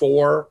have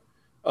 4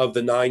 of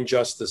the 9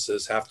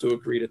 justices have to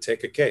agree to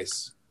take a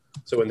case.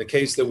 So in the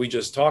case that we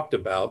just talked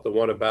about, the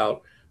one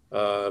about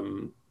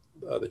the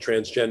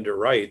transgender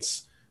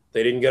rights,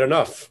 they didn't get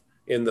enough.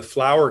 In the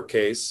flower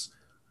case,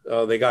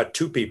 they got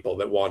 2 people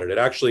that wanted it.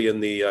 Actually,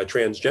 in the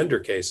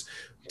transgender case,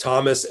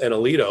 Thomas and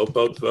Alito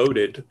both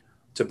voted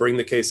to bring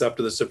the case up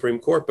to the Supreme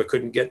Court, but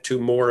couldn't get 2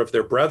 more of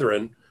their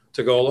brethren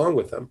to go along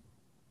with them.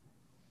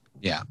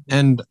 Yeah,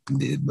 and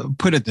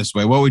put it this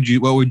way: what would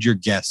your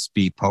guess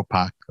be,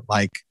 Popok?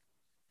 Like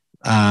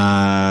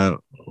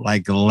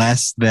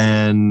less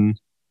than.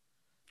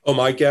 Oh,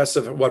 my guess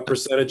of what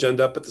percentage end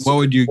up at the Supreme Court? What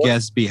would your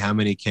guess be? How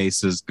many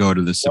cases go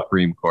to the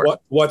Supreme Court?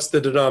 What's the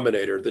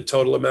denominator? The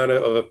total amount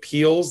of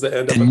appeals that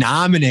end up.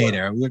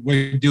 Denominator.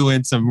 We're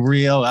doing some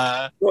real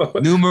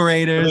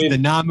numerators,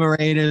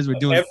 denominators. We're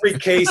doing every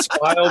case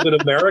filed in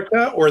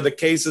America, or the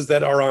cases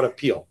that are on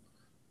appeal.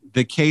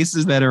 The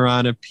cases that are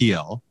on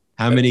appeal.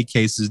 How many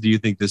cases do you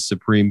think the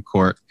Supreme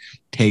Court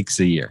takes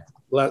a year?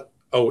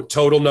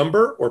 Total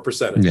number or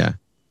percentage? Yeah,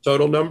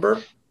 total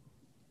number.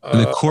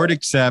 The court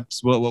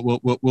accepts.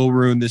 We'll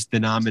ruin this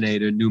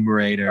denominator,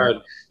 numerator.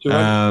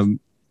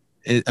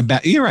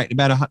 You're right.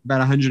 About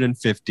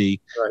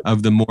 150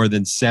 of the more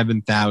than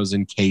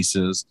 7,000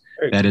 cases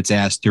that it's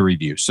asked to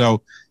review.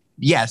 So,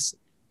 yes,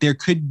 there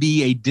could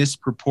be a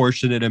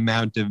disproportionate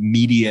amount of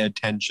media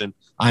attention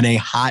on a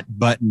hot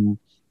button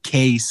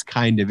case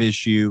kind of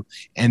issue,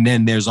 and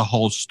then there's a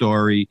whole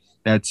story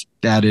that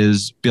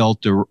is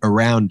built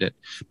around it.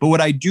 But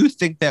what I do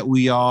think that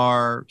we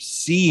are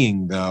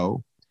seeing,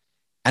 though,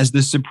 as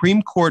the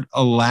Supreme Court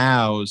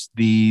allows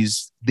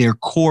their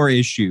core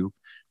issue,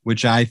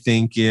 which I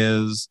think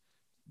is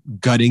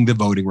gutting the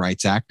Voting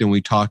Rights Act, and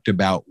we talked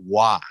about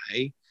why,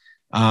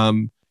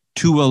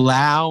 to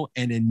allow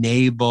and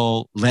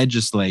enable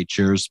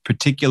legislatures,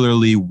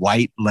 particularly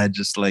white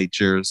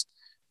legislatures,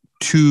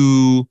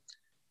 to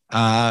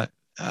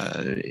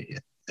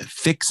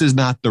fix is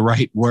not the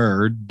right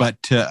word,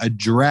 but to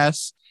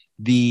address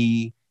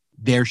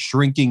their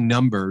shrinking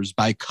numbers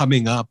by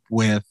coming up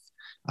with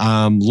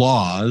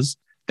laws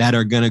that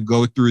are going to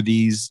go through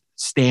these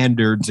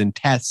standards and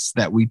tests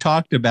that we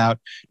talked about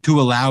to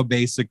allow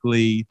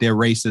basically their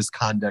racist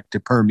conduct to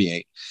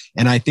permeate.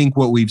 And I think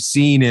what we've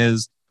seen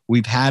is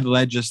we've had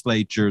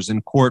legislatures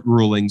and court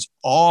rulings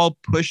all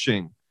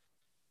pushing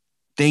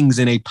things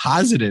in a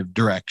positive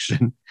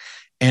direction.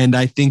 And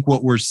I think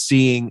what we're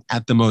seeing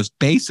at the most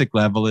basic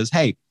level is,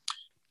 hey,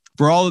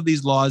 for all of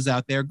these laws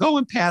out there, go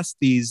and pass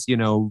these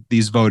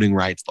voting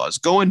rights laws,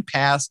 go and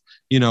pass,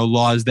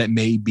 laws that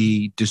may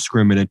be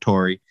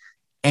discriminatory.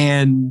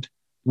 And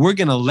we're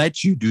going to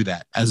let you do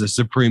that as a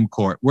Supreme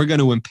Court. We're going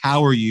to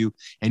empower you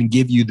and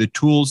give you the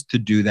tools to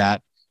do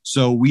that,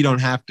 so we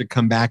don't have to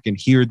come back and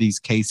hear these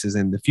cases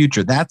in the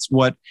future. That's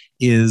what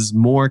is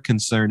more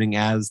concerning,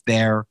 as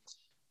they're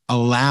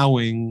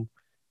allowing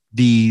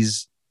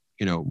these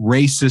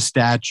racist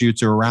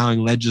statutes, or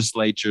allowing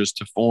legislatures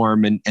to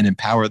form and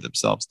empower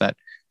themselves that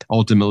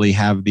ultimately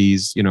have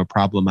these,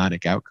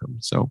 problematic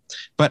outcomes. So,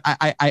 but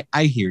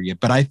I hear you.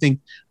 But I think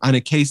on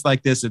a case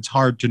like this, it's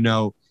hard to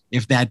know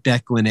if that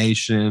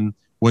declination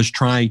was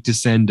trying to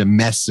send a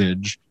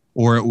message,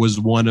 or it was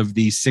one of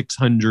the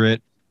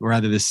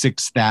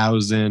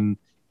 6,000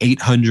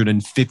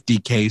 850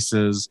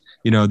 cases,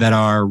 that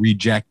are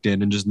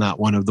rejected and just not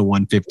one of the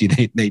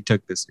 150 they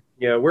took this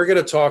year. Yeah, we're going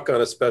to talk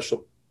on a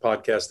special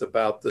podcast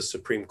about the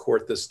Supreme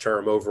Court this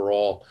term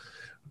overall.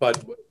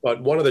 But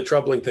one of the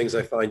troubling things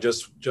I find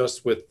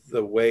just with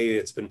the way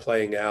it's been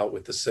playing out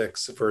with the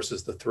 6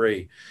 versus the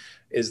 3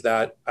 is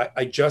that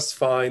I just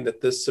find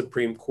that this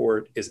Supreme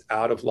Court is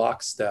out of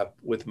lockstep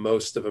with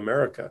most of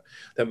America,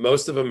 that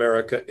most of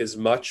America is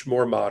much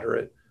more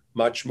moderate,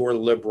 much more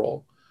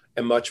liberal,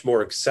 and much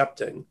more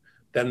accepting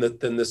than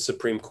the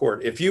Supreme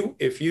Court. If you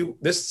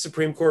this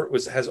Supreme Court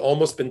has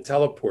almost been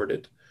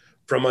teleported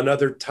from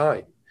another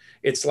time.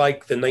 It's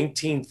like the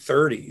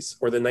 1930s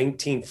or the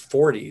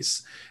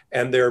 1940s,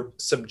 and they're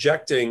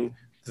subjecting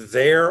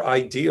their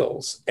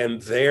ideals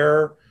and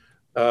their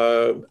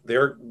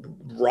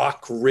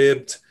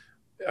rock-ribbed,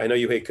 I know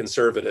you hate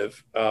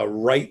conservative,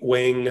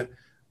 right-wing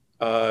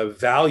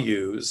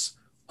values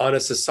on a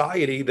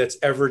society that's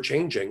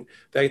ever-changing,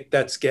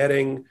 that's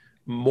getting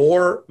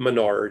more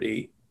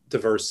minority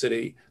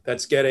diversity,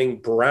 that's getting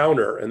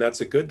browner, and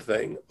that's a good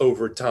thing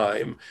over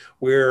time,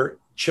 where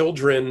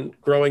children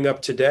growing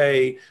up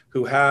today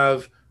who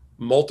have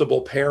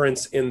multiple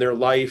parents in their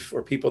life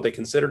or people they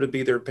consider to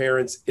be their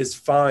parents is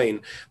fine.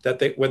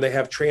 That when they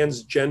have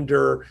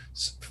transgender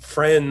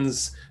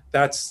friends,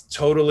 that's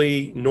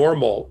totally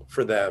normal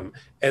for them.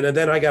 And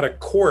then I got a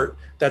court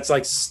that's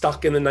like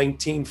stuck in the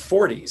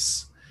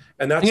 1940s.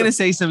 And that's I'm going to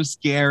say some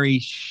scary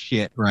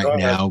shit right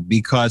now,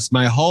 because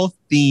my whole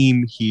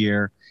theme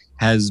here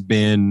has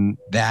been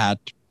that,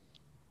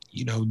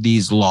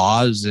 these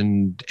laws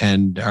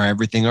and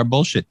everything are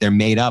bullshit. They're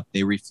made up.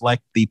 They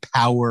reflect the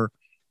power.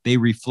 They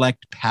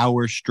reflect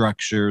power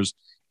structures,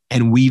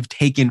 and we've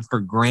taken for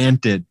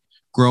granted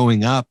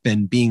growing up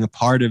and being a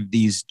part of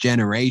these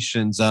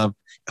generations of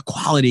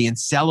equality and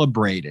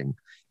celebrating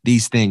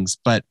these things.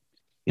 But,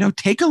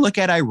 take a look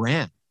at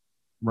Iran,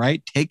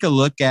 right? Take a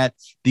look at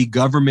the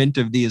government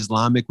of the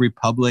Islamic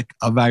Republic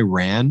of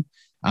Iran,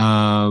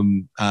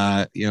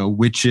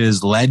 which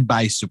is led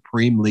by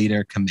Supreme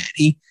Leader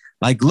Khamenei.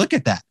 Like, look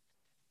at that.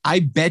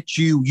 I bet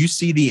you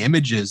see the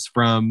images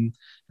from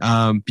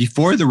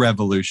before the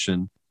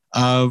revolution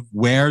of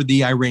where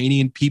the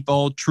Iranian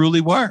people truly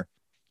were,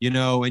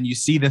 and you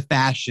see the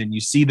fashion,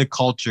 you see the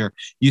culture,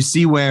 you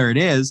see where it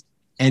is.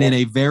 And in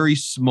a very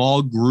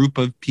small group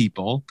of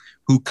people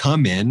who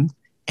come in,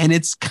 and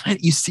it's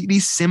you see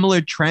these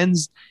similar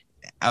trends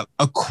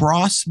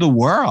across the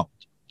world.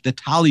 The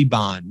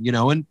Taliban,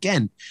 and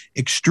again,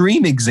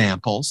 extreme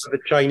examples. The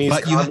Chinese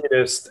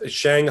communists,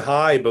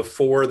 Shanghai,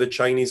 before the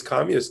Chinese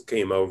communists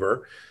came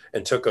over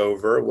and took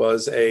over,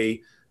 was a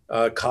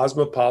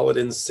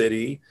cosmopolitan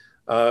city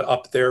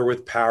up there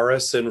with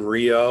Paris and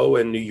Rio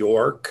and New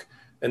York.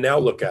 And now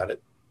look at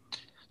it.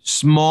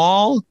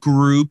 Small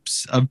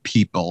groups of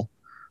people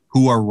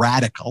who are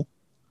radical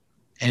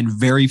and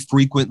very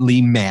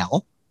frequently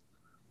male,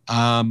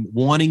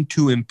 wanting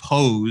to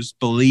impose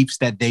beliefs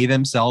that they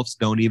themselves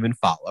don't even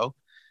follow,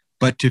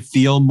 but to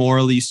feel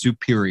morally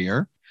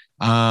superior,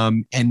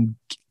 and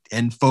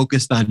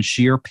focused on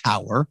sheer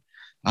power,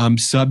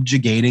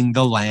 subjugating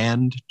the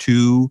land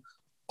to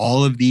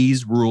all of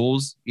these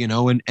rules,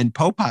 and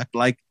Popak,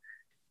 like,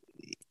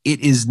 it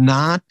is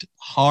not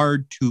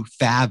hard to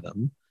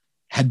fathom,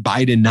 had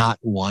Biden not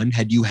won,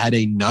 had you had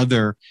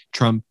another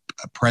Trump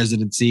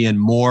presidency and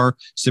more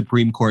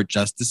Supreme Court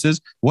justices,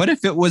 what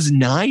if it was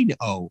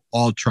 9-0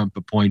 all Trump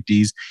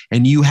appointees,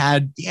 and you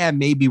had,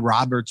 maybe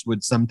Roberts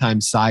would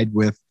sometimes side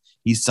with,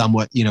 he's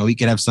somewhat, he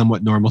could have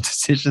somewhat normal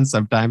decisions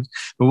sometimes,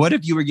 but what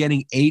if you were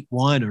getting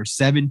 8-1 or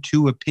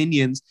 7-2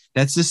 opinions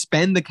that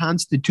suspend the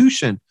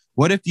Constitution?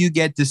 What if you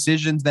get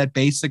decisions that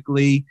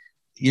basically,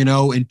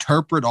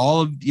 interpret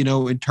all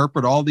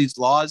these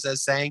laws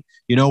as saying,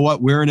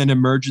 we're in an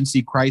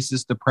emergency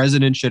crisis. The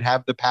president should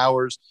have the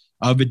powers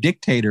of a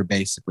dictator,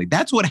 basically.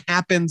 That's what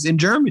happens in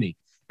Germany.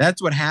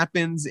 That's what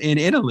happens in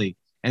Italy.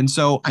 And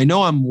so I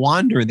know I'm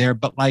wandering there,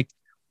 but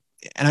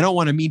and I don't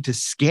want to mean to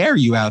scare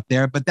you out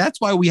there, but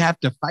that's why we have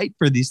to fight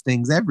for these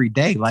things every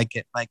day, like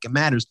it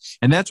matters.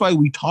 And that's why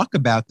we talk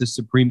about the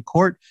Supreme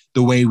Court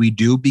the way we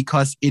do,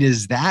 because it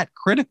is that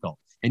critical.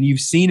 And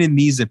you've seen in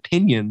these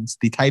opinions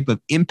the type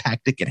of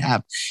impact it could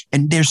have.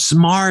 And they're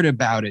smart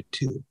about it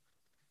too.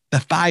 The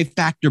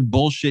 5-factor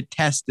bullshit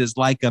test is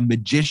like a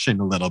magician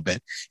a little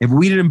bit. If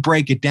we didn't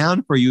break it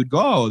down for you, you'd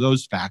go, oh,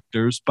 those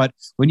factors. But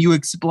when you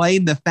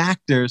explain the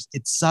factors,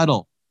 it's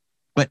subtle.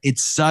 But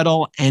it's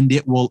subtle, and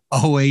it will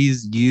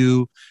always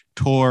you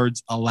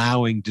towards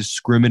allowing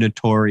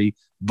discriminatory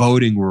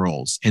voting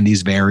rules in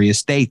these various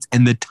states.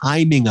 And the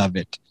timing of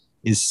it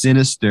is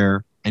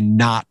sinister and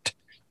not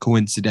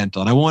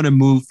coincidental. And I want to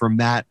move from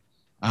that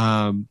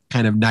kind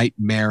of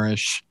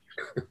nightmarish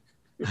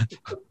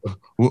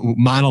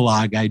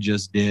monologue I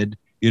just did,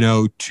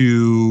 to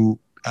two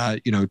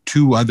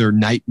other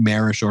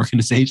nightmarish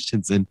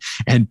organizations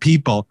and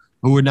people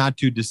who are not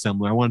too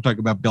dissimilar. I want to talk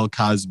about Bill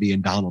Cosby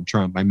and Donald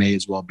Trump. I may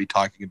as well be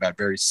talking about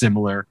very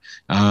similar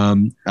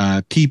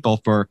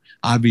people for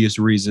obvious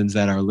reasons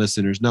that our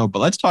listeners know. But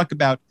let's talk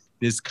about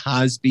this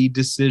Cosby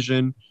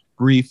decision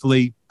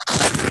briefly.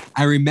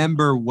 I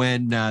remember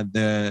when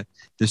the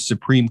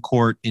Supreme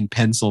Court in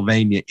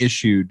Pennsylvania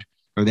issued,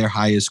 or their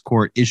highest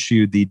court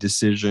issued, the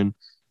decision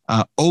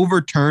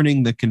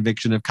overturning the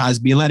conviction of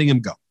Cosby and letting him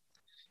go.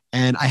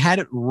 And I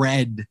hadn't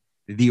read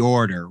the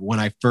order when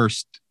I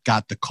first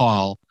got the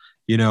call,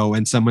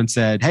 and someone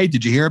said, "Hey,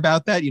 did you hear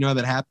about that?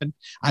 That happened?"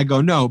 I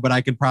go, "No, but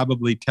I can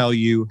probably tell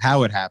you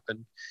how it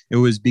happened. It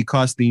was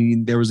because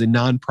there was a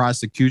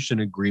non-prosecution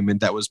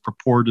agreement that was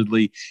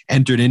purportedly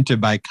entered into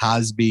by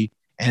Cosby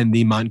and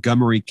the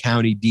Montgomery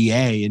County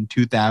DA in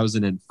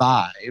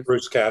 2005.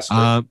 Bruce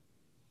Castor.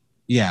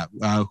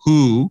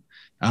 Who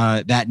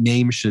that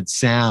name should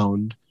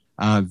sound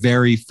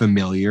very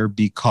familiar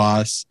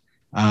because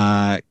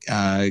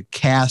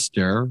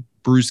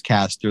Bruce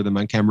Castor, the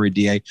Montgomery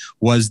DA,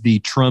 was the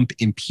Trump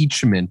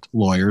impeachment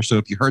lawyer. So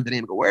if you heard the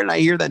name, go, where did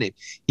I hear that name?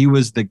 He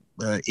was the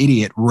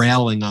idiot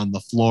railing on the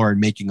floor and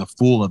making a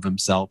fool of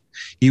himself.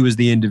 He was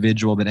the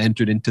individual that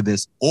entered into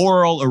this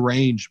oral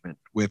arrangement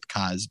with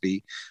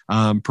Cosby,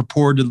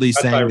 purportedly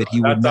saying that he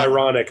would. That's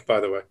ironic, by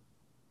the way.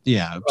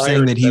 Yeah,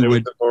 saying that he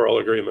would. Oral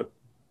agreement.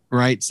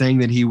 Right, saying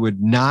that he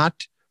would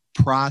not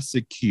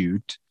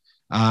prosecute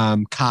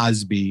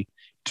Cosby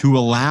to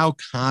allow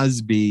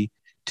Cosby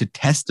to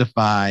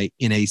testify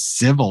in a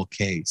civil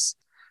case,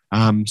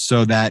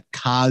 so that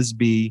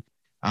Cosby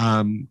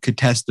could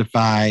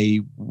testify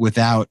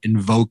without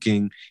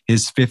invoking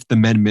his Fifth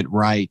Amendment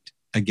right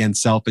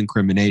against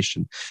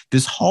self-incrimination.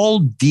 This whole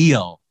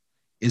deal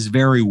is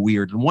very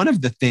weird. And one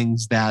of the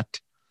things that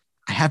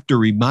I have to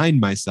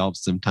remind myself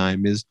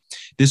sometime is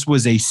this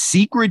was a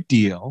secret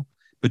deal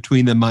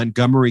between the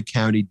Montgomery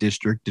County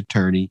District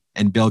Attorney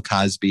and Bill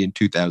Cosby in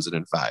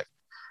 2005.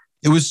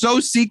 It was so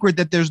secret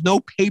that there's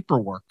no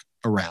paperwork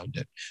around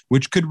it,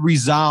 which could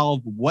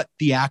resolve what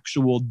the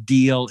actual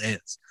deal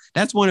is.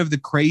 That's one of the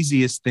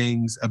craziest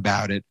things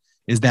about it,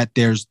 is that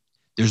there's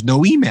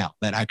no email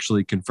that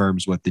actually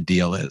confirms what the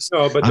deal is.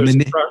 No,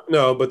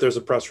 but there's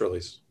a press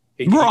release.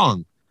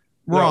 Wrong.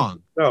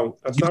 No,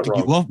 that's not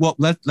wrong. Well,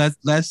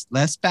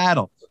 let's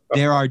battle.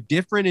 There are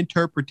different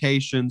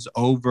interpretations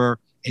over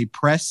a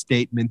press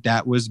statement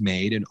that was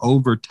made, and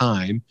over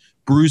time,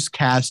 Bruce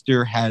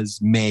Castor has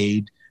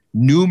made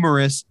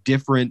numerous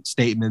different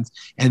statements.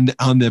 And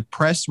on the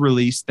press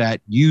release that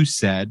you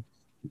said,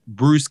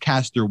 Bruce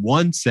Castor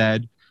once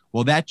said,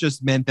 well, that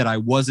just meant that I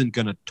wasn't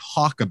going to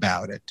talk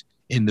about it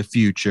in the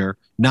future,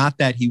 not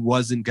that he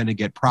wasn't going to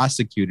get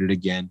prosecuted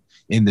again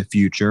in the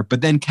future.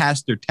 But then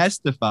Castor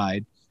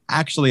testified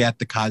actually at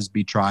the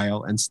Cosby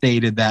trial and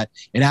stated that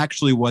it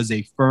actually was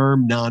a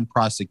firm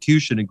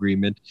non-prosecution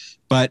agreement.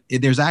 But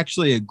there's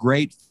actually a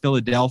great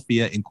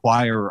Philadelphia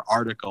Inquirer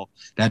article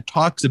that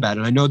talks about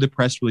it. I know the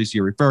press release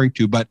you're referring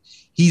to, but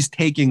he's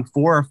taking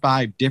 4 or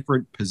 5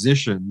 different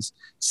positions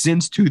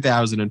since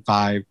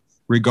 2005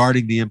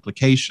 regarding the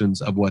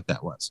implications of what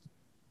that was.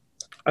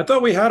 I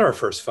thought we had our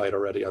first fight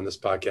already on this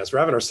podcast. We're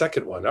having our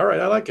second one. All right,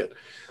 I like it.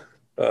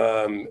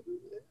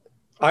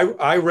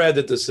 I read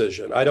the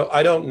decision. I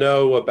don't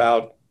know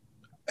about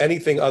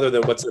anything other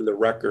than what's in the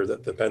record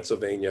that the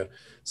Pennsylvania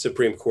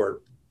Supreme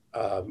Court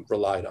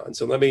relied on.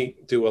 So let me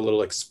do a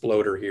little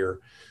exploder here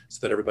so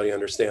that everybody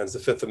understands the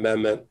Fifth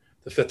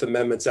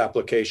Amendment's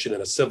application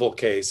in a civil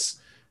case,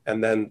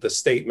 and then the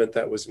statement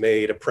that was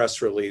made, a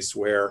press release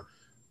where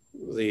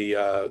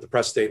the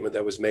press statement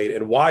that was made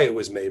and why it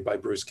was made by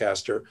Bruce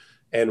Castor,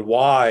 and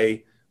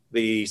why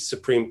the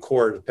Supreme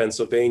Court of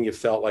Pennsylvania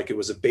felt like it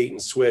was a bait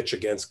and switch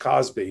against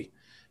Cosby,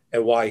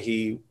 and why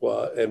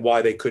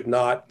they could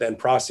not then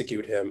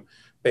prosecute him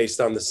based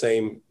on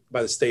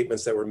by the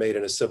statements that were made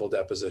in a civil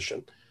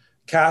deposition.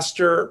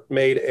 Castor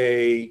made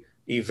a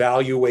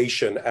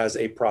evaluation as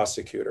a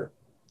prosecutor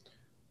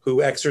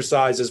who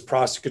exercises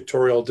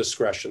prosecutorial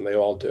discretion, they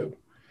all do,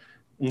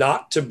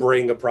 not to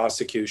bring a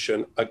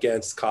prosecution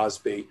against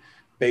Cosby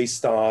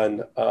based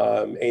on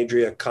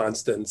Andrea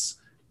Constant's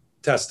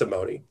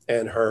testimony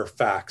and her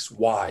facts.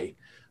 Why?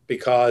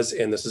 Because,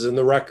 and this is in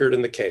the record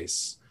in the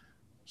case,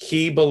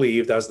 he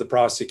believed as the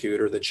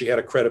prosecutor that she had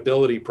a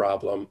credibility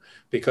problem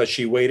because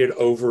she waited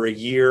over a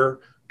year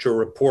to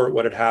report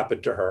what had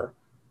happened to her.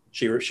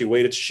 She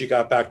waited till she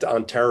got back to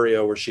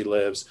Ontario where she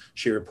lives.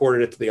 She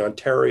reported it to the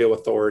Ontario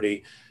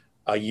Authority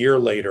a year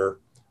later.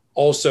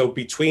 Also,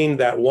 between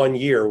that 1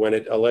 year when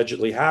it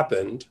allegedly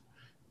happened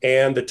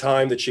and the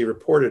time that she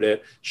reported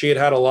it, she had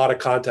had a lot of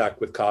contact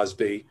with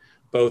Cosby,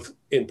 both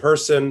in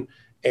person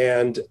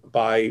and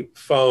by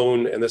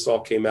phone, and this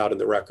all came out in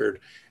the record.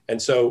 And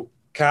so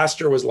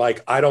Castor was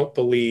like, I don't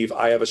believe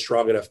I have a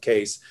strong enough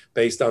case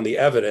based on the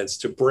evidence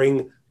to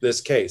bring this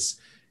case.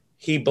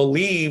 He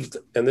believed,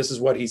 and this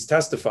is what he's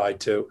testified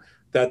to,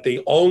 that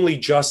the only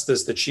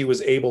justice that she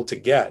was able to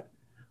get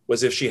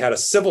was if she had a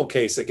civil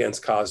case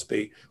against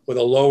Cosby with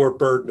a lower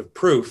burden of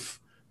proof,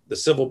 the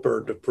civil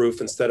burden of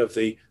proof instead of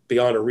the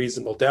beyond a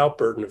reasonable doubt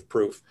burden of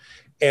proof.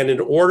 And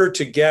in order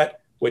to get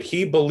what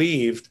he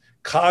believed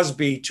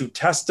Cosby to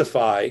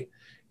testify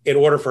in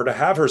order for her to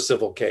have her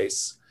civil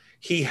case,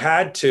 he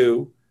had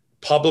to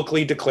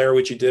publicly declare,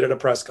 which he did at a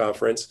press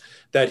conference,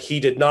 that he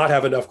did not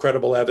have enough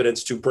credible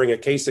evidence to bring a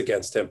case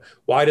against him.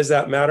 Why does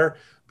that matter?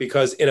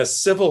 because in a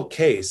civil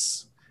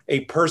case,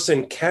 a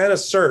person can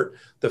assert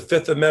the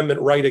Fifth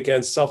Amendment right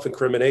against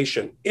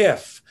self-incrimination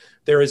if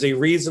there is a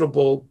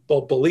reasonable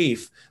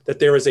belief that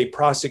there is a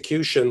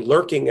prosecution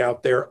lurking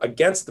out there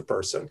against the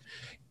person.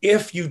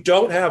 If you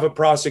don't have a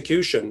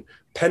prosecution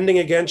pending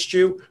against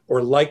you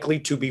or likely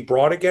to be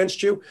brought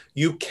against you,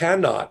 you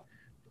cannot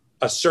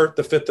assert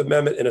the Fifth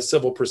Amendment in a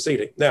civil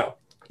proceeding. Now,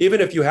 even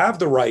if you have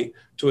the right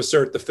to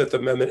assert the Fifth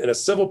Amendment in a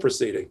civil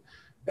proceeding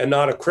and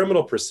not a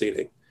criminal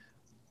proceeding,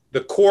 the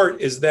court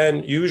is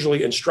then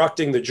usually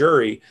instructing the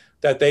jury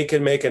that they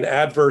can make an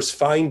adverse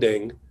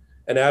finding,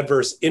 an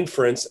adverse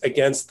inference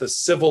against the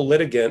civil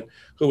litigant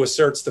who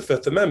asserts the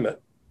Fifth Amendment.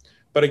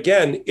 But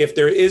again, if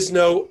there is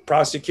no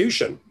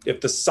prosecution,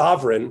 if the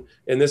sovereign,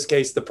 in this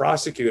case, the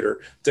prosecutor,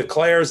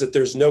 declares that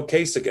there's no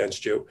case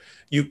against you,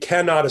 you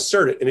cannot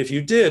assert it. And if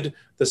you did,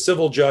 the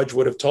civil judge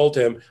would have told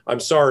him, I'm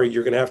sorry,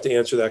 you're going to have to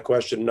answer that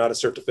question and not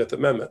assert the Fifth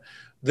Amendment.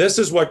 This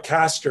is what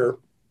Castor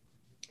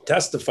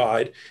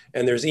testified.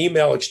 And there's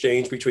email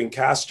exchange between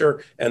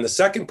Castor and the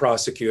second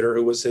prosecutor,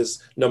 who was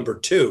his number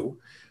two,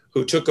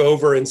 who took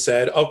over and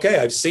said, okay,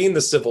 I've seen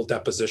the civil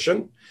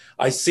deposition.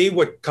 I see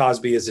what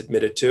Cosby is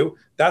admitted to.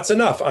 That's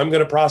enough. I'm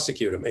going to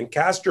prosecute him. And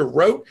Castor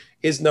wrote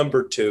his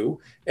number two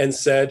and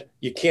said,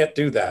 you can't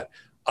do that.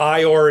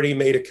 I already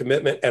made a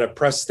commitment and a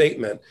press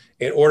statement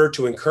in order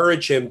to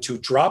encourage him to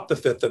drop the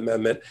Fifth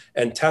Amendment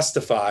and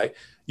testify.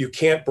 You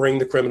can't bring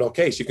the criminal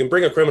case. You can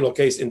bring a criminal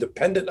case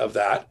independent of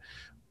that,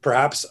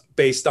 perhaps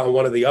based on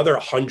one of the other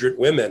 100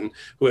 women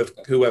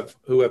who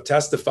have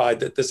testified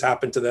that this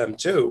happened to them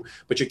too.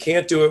 But you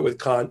can't do it with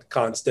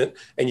Constant,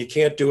 and you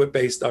can't do it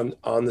based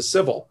on the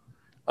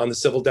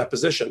civil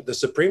deposition. The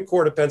Supreme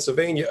Court of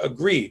Pennsylvania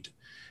agreed.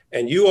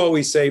 And you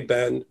always say,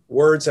 Ben,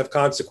 words have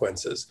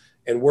consequences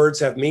and words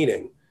have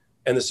meaning.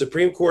 And the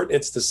Supreme Court in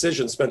its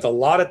decision spent a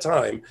lot of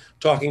time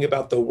talking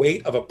about the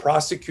weight of a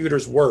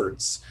prosecutor's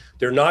words.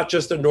 They're not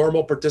just a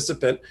normal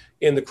participant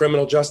in the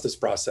criminal justice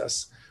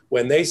process.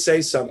 When they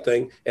say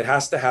something, it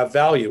has to have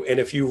value. And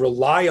if you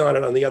rely on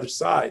it on the other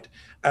side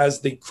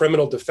as the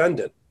criminal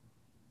defendant,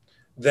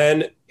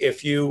 then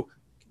if you,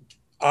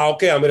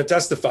 okay, I'm going to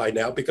testify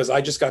now because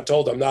I just got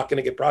told I'm not going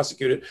to get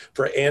prosecuted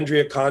for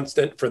Andrea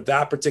Constant for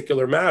that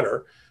particular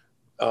matter.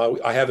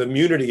 I have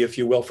immunity, if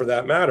you will, for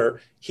that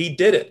matter. He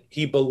did it.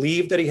 He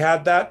believed that he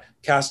had that.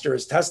 Castor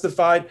has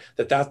testified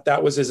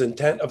that was his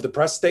intent of the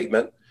press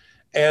statement.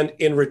 And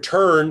in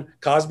return,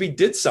 Cosby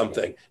did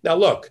something. Now,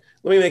 look,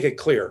 let me make it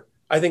clear.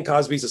 I think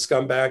Cosby's a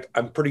scumbag.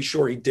 I'm pretty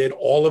sure he did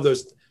all of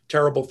those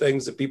terrible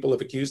things that people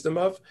have accused him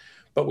of.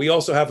 But we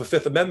also have a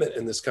Fifth Amendment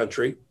in this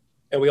country,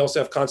 and we also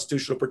have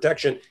constitutional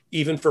protection,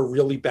 even for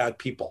really bad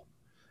people.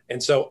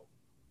 And so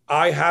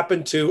I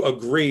happen to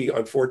agree,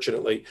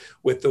 unfortunately,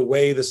 with the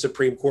way the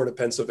Supreme Court of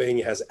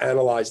Pennsylvania has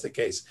analyzed the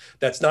case.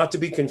 That's not to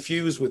be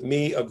confused with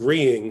me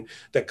agreeing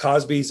that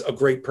Cosby's a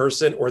great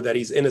person or that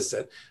he's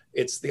innocent.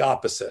 It's the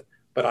opposite.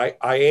 But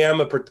I am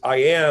a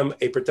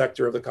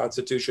protector of the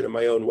Constitution in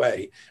my own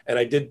way. And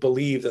I did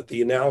believe that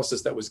the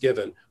analysis that was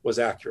given was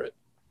accurate.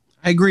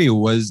 I agree. It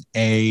was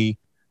a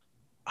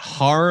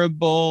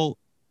horrible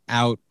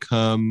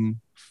outcome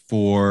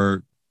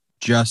for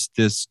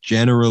justice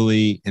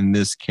generally, in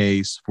this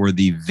case, for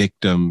the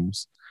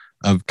victims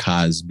of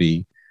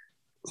Cosby,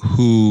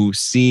 who,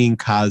 seeing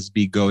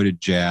Cosby go to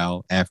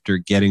jail after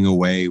getting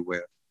away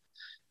with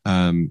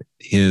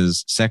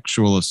his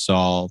sexual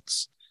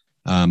assaults,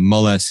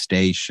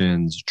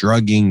 molestations,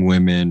 drugging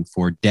women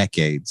for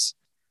decades.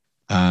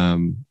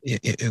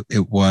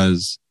 It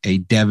was a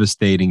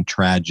devastating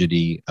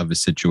tragedy of a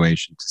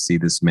situation to see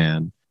this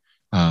man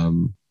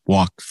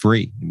walk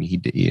free. I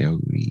mean,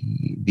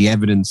 the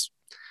evidence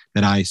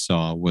that I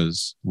saw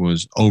was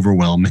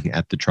overwhelming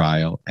at the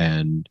trial,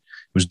 and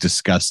was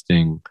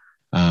disgusting.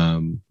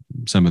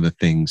 Some of the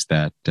things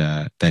that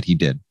he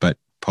did. But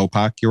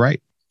Popok, you're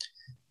right.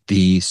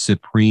 The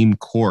Supreme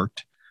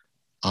Court,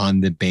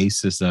 on the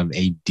basis of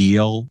a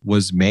deal,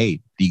 was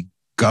made. The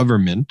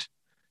government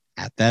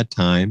at that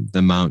time,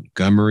 the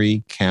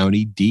Montgomery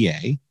County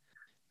DA,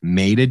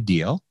 made a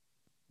deal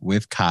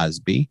with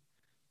Cosby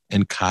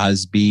and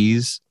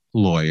Cosby's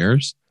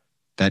lawyers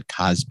that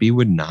Cosby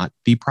would not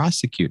be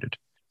prosecuted.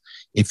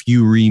 If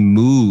you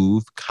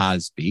remove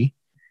Cosby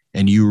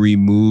and you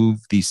remove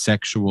the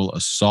sexual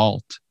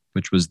assault,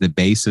 which was the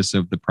basis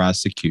of the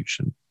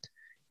prosecution,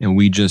 and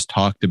we just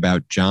talked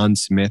about John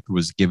Smith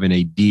was given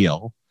a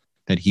deal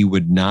that he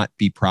would not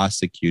be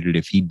prosecuted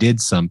if he did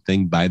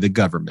something by the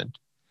government,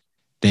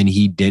 then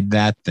he did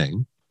that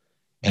thing.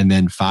 And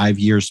then 5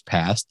 years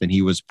passed and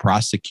he was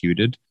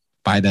prosecuted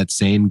by that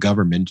same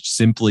government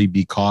simply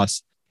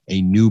because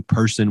a new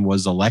person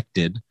was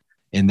elected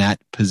in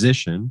that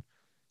position.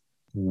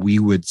 We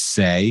would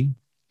say,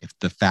 if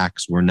the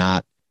facts were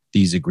not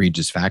these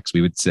egregious facts,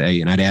 we would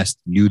say, and I'd ask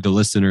you, the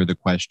listener, the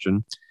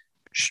question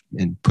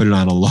and put it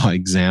on a law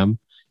exam,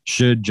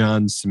 should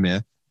John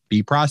Smith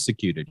be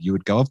prosecuted? You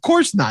would go, of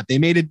course not. They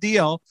made a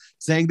deal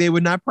saying they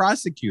would not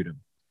prosecute him.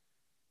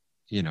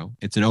 You know,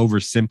 it's an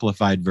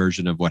oversimplified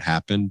version of what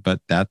happened,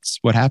 but that's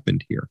what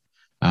happened here.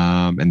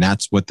 And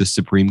that's what the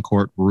Supreme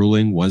Court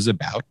ruling was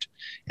about.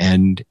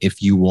 And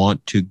if you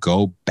want to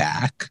go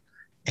back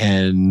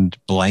and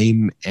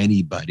blame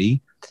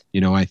anybody,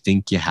 I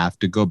think you have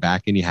to go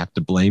back and you have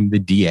to blame the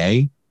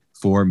DA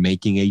for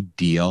making a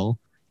deal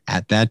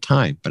at that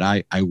time.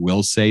 But I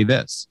will say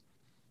this.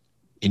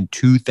 In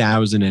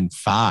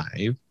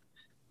 2005,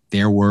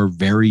 there were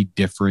very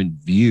different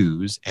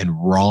views, and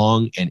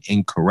wrong and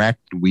incorrect.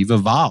 We've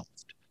evolved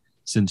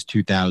since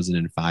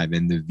 2005.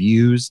 And the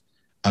views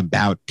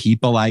about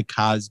people like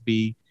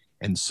Cosby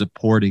and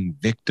supporting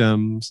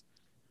victims,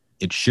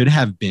 it should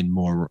have been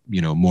more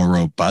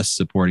robust,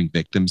 supporting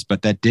victims,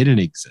 but that didn't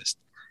exist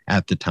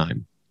at the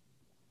time.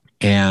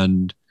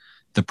 And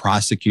the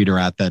prosecutor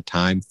at that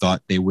time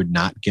thought they would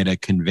not get a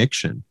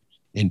conviction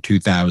in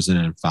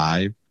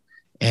 2005.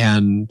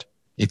 And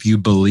if you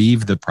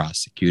believe the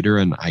prosecutor,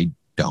 and I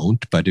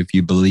don't, but if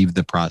you believe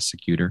the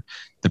prosecutor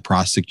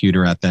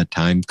at that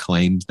time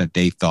claims that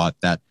they thought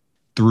that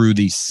through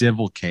the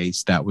civil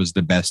case, that was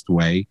the best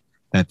way,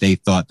 that they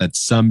thought that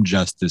some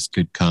justice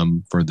could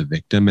come for the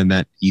victim, and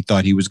that he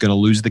thought he was going to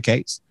lose the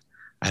case.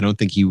 I don't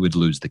think he would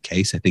lose the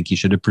case. I think he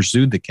should have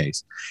pursued the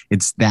case.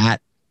 It's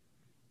that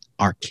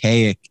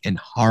archaic and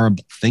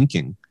horrible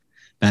thinking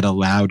that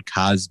allowed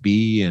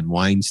Cosby and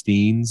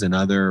Weinstein's and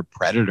other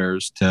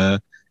predators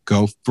to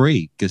go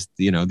free, because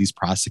these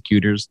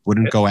prosecutors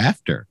wouldn't go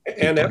after.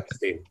 And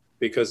Epstein,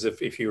 because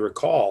if you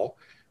recall,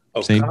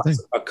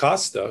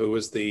 Acosta, who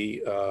was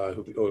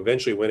who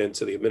eventually went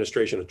into the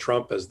administration of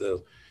Trump as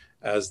the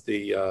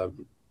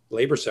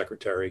labor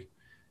secretary,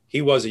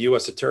 he was a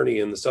U.S. attorney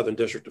in the Southern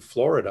District of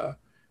Florida,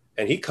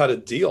 and he cut a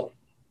deal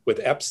with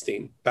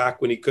Epstein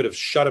back when he could have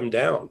shut him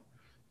down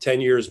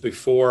 10 years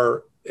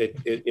before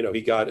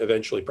he got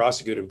eventually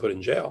prosecuted and put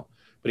in jail.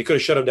 But he could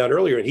have shut him down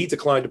earlier, and he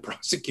declined to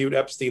prosecute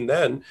Epstein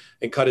then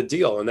and cut a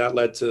deal, and that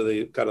led to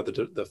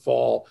the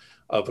fall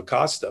of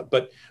Acosta.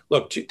 But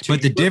look,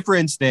 but the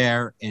difference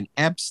there in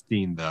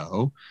Epstein,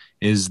 though,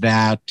 is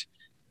that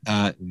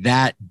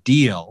that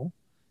deal,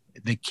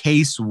 the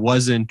case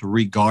wasn't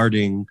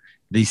regarding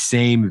the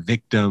same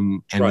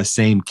victim and the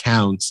same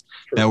counts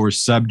that were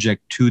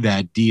subject to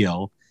that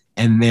deal,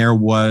 and there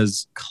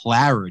was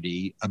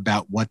clarity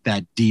about what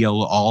that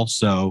deal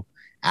also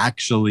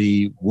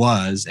actually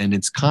was and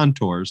its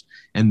contours.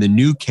 And the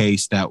new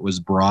case that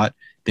was brought,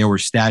 there were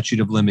statute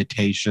of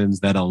limitations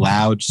that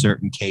allowed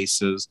certain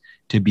cases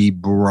to be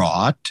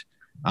brought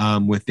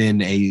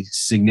within a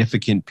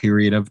significant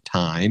period of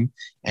time,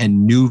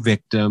 and new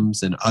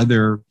victims and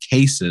other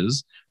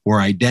cases were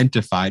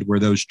identified where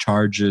those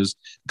charges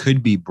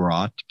could be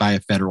brought by a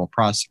federal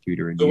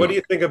prosecutor. So what do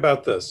you think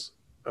about this?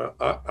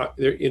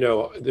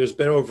 There's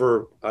been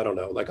over,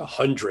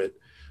 100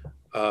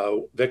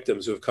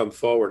 victims who have come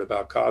forward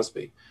about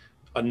Cosby.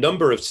 A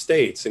number of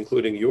states,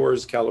 including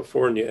yours,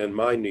 California, and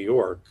mine, New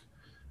York,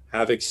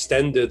 have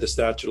extended the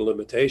statute of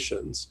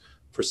limitations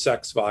for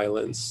sex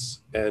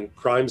violence and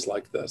crimes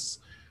like this.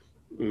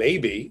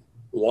 Maybe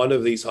one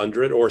of these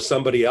 100, or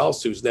somebody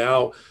else who's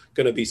now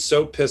going to be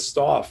so pissed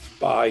off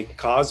by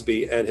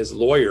Cosby and his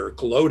lawyer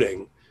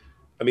gloating,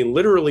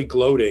 literally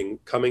gloating,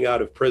 coming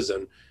out of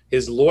prison.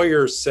 His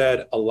lawyer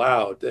said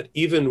aloud that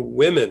even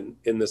women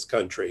in this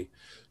country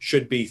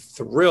should be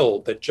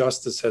thrilled that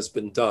justice has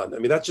been done.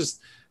 That's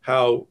just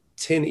how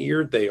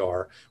tin-eared they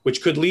are,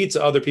 which could lead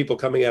to other people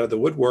coming out of the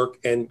woodwork.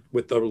 And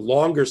with the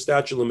longer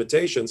statute of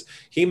limitations,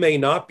 he may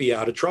not be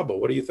out of trouble.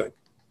 What do you think?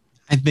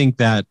 I think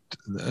that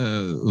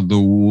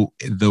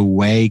the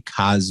way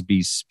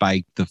Cosby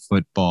spiked the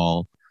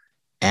football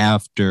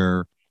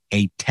after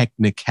a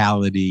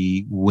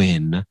technicality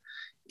win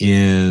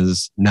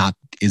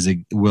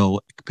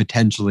will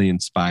potentially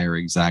inspire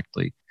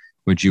exactly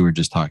what you were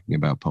just talking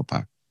about,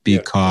 Popok,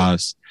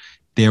 because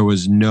there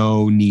was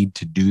no need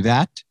to do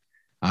that.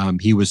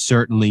 He was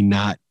certainly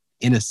not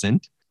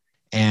innocent,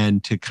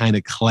 and to kind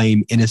of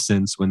claim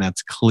innocence when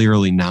that's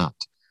clearly not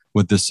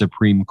what the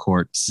Supreme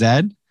Court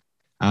said,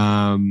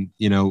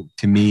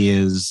 to me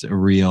is a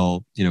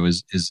real,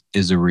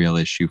 is a real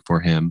issue for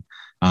him.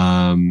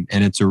 And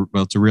it's a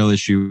real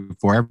issue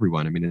for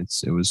everyone.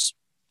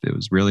 It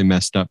was really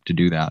messed up to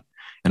do that.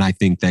 And I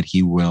think that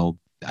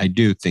I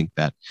do think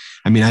that,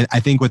 I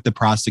think what the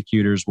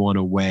prosecutors want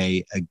to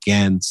weigh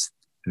against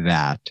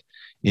that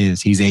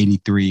is he's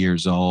 83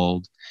 years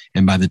old.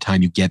 And by the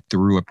time you get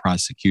through a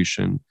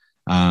prosecution,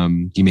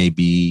 he may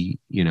be,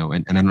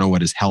 and I don't know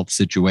what his health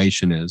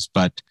situation is,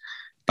 but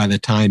by the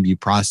time you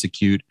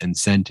prosecute and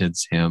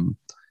sentence him,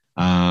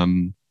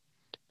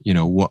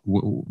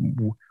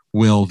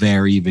 will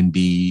there even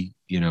be,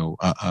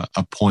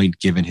 a point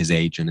given his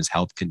age and his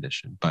health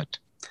condition? But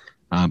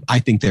I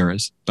think there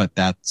is, but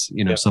that's,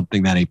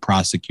 something that a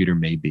prosecutor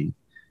may be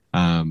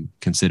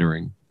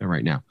considering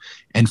right now.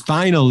 And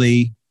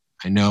finally,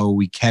 I know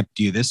we kept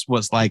you. This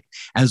was like,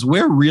 as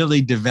we're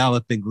really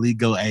developing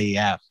Legal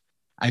AF,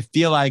 I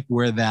feel like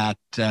we're that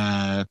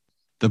the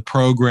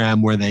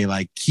program where they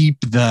like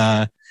keep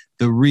the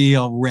the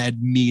real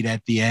red meat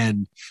at the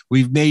end.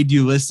 We've made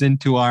you listen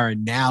to our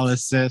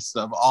analysis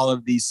of all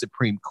of these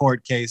Supreme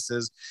Court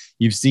cases.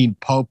 You've seen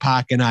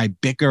Popok and I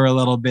bicker a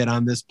little bit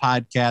on this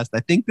podcast.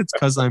 I think that's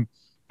because I'm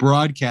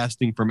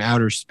broadcasting from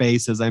outer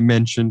space, as I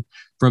mentioned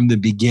from the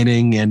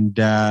beginning, and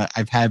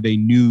I've had a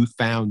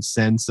newfound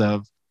sense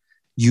of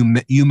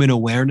human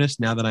awareness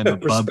now that I'm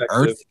above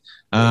Earth,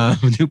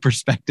 new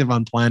perspective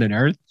on planet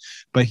Earth.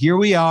 But here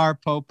we are,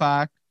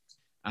 Popok.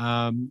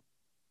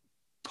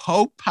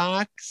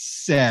 Popok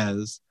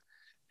says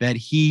that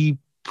he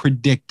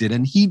predicted,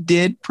 and he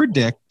did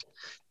predict,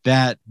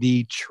 that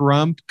the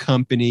Trump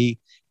company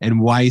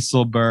and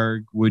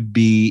Weisselberg would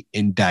be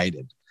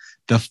indicted.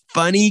 The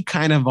funny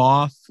kind of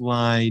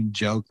offline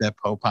joke that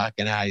Popok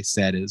and I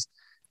said is,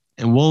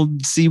 and we'll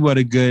see what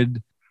a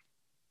good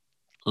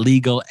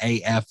Legal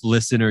AF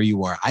listener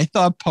you are. I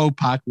thought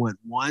Popok went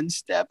one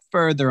step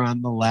further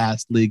on the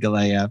last Legal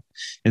AF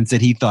and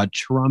said he thought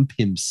Trump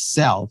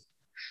himself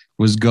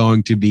was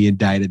going to be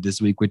indicted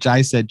this week, which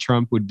I said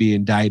Trump would be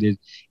indicted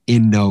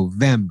in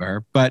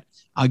November. But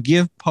I'll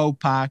give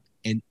Popok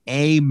an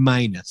A-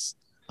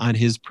 on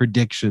his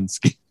predictions.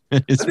 I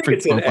think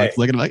it's an A.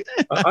 Looking like,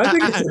 I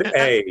think it's an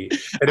A,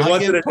 and it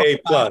wasn't an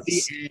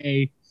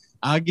A+.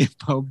 I'll give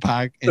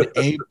Popok an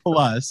A+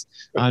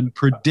 on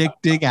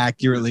predicting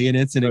accurately, and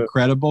it's an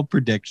incredible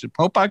prediction.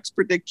 Popok's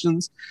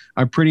predictions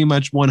are pretty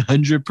much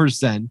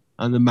 100%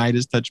 on the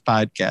Midas Touch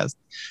podcast,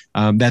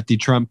 that the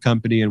Trump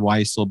company and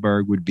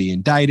Weisselberg would be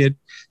indicted.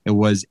 It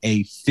was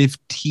a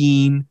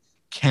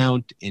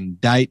 15-count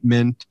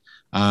indictment.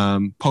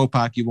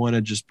 Popok, you want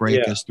to just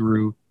break us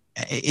through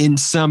in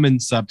sum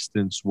and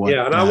substance what?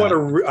 And I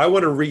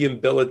want to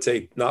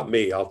rehabilitate, not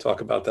me, I'll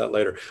talk about that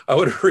later. I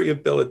want to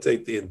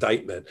rehabilitate the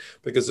indictment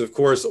because, of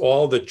course,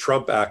 all the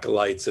Trump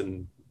acolytes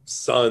and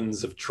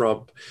sons of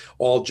Trump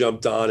all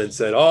jumped on and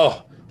said,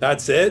 oh,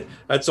 that's it?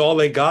 That's all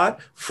they got?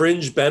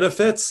 Fringe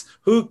benefits?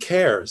 Who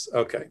cares?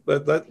 Okay,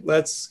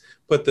 let's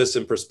put this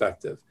in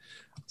perspective.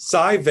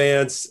 Cy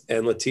Vance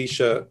and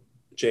Letitia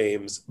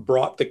James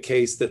brought the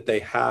case that they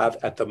have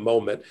at the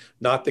moment,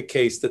 not the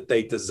case that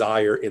they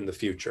desire in the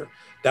future.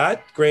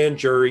 That grand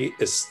jury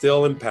is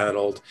still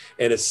impaneled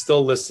and is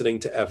still listening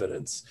to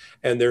evidence.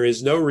 And there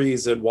is no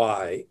reason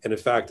why. And in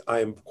fact, I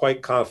am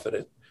quite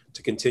confident,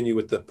 to continue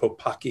with the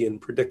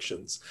Popokian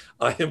predictions,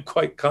 I am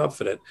quite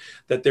confident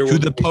that there will be...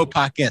 the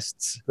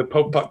Popokists. The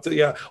Popok,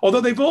 yeah.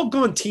 Although they've all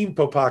gone Team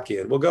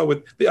Popokian. We'll go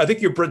with... I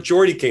think your Brett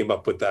Jordy came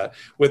up with that,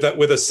 with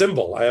a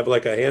symbol. I have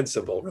like a hand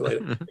symbol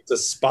related. It's a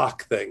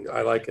Spock thing.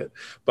 I like it.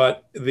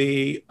 But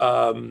the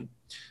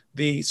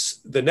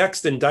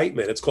next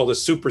indictment, it's called a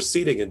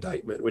superseding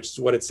indictment, which is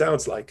what it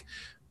sounds like.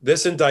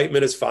 This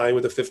indictment is fine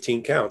with the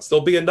 15 counts.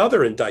 There'll be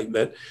another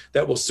indictment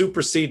that will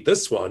supersede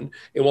this one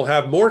and will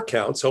have more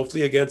counts,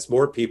 hopefully against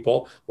more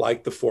people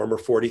like the former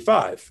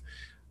 45.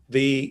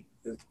 They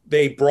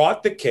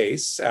brought the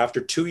case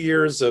after 2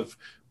 years of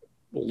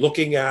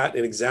looking at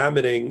and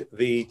examining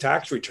the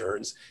tax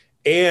returns,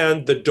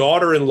 and the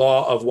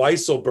daughter-in-law of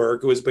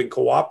Weisselberg, who has been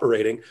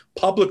cooperating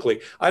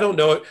publicly. I don't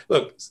know it.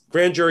 Look,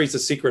 grand jury is a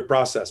secret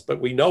process,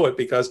 but we know it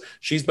because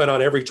she's been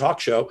on every talk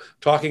show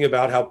talking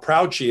about how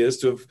proud she is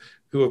to have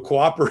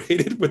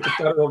cooperated with the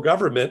federal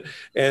government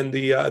and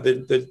the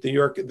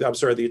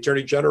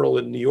Attorney General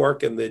in New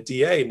York and the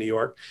DA in New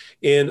York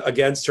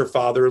against her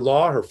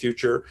father-in-law,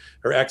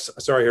 her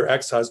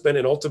ex-husband,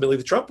 and ultimately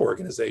the Trump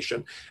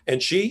organization.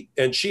 And she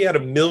had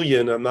 1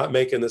 million, I'm not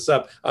making this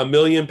up, 1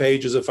 million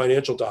pages of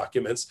financial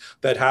documents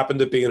that happened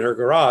to be in her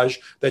garage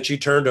that she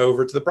turned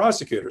over to the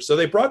prosecutor. So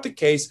they brought the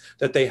case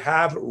that they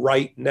have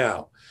right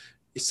now.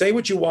 Say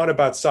what you want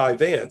about Cy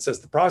Vance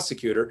as the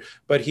prosecutor,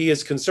 but he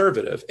is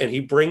conservative and he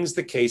brings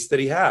the case that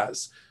he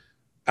has.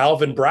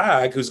 Alvin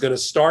Bragg, who's going to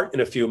start in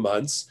a few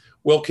months,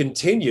 will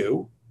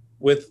continue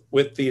with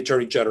the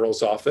Attorney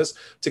General's office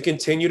to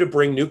continue to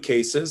bring new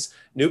cases,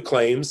 new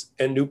claims,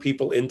 and new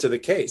people into the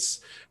case.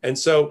 And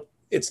so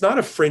it's not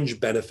a fringe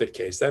benefit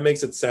case. That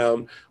makes it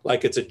sound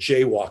like it's a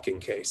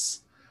jaywalking case.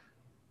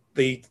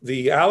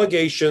 The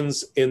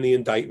allegations in the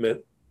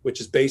indictment, which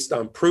is based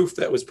on proof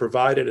that was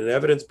provided and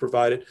evidence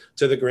provided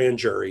to the grand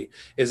jury,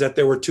 is that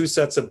there were 2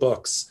 sets of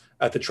books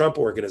at the Trump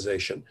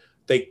organization.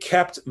 They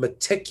kept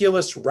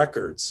meticulous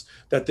records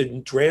that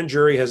the grand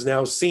jury has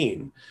now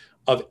seen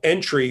of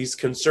entries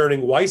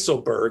concerning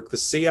Weisselberg, the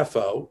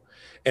CFO,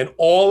 and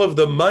all of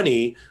the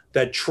money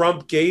that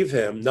Trump gave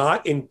him,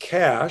 not in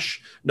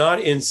cash,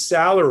 not in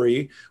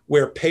salary,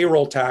 where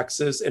payroll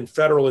taxes and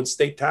federal and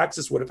state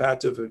taxes would have had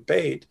to have been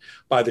paid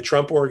by the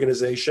Trump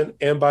organization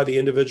and by the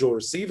individual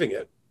receiving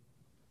it,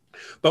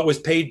 but was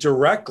paid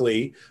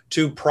directly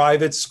to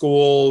private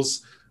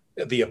schools,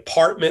 the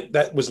apartment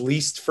that was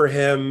leased for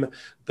him,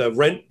 the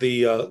rent,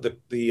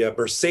 the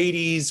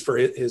Mercedes for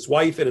his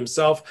wife and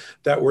himself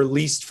that were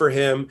leased for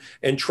him.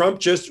 And Trump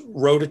just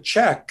wrote a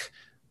check,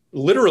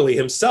 literally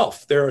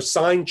himself. There are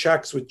signed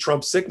checks with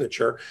Trump's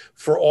signature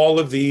for all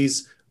of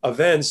these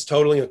events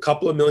totaling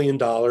 $2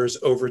 million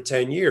over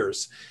 10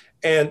 years.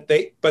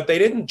 But they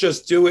didn't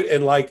just do it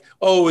in like,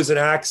 oh, it was an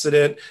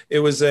accident. It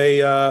was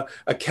a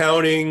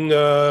accounting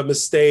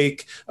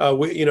mistake.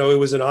 It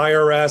was an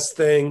IRS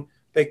thing.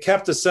 They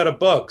kept a set of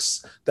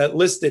books that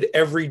listed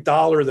every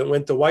dollar that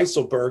went to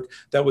Weisselberg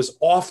that was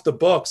off the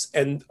books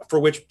and for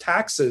which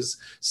taxes,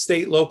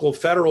 state, local,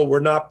 federal, were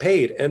not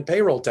paid, and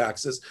payroll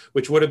taxes,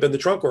 which would have been the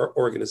Trump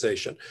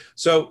organization.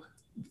 So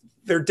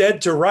they're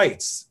dead to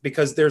rights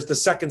because there's the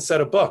second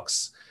set of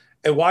books.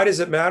 And why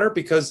does it matter?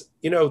 Because,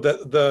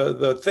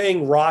 the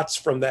thing rots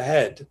from the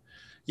head.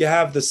 You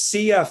have the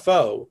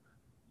CFO,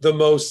 the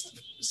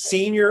most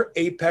senior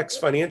apex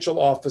financial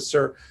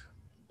officer,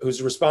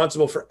 who's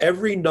responsible for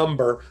every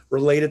number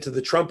related to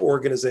the Trump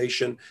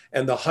organization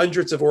and the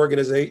hundreds of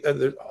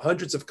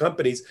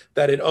companies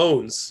that it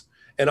owns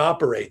and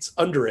operates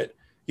under it.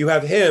 You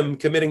have him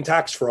committing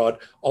tax fraud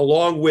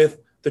along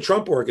with the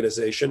Trump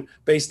organization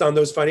based on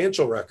those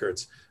financial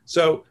records.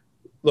 So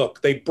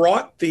look, they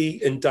brought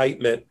the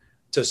indictment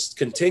to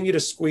continue to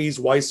squeeze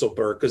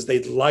Weisselberg because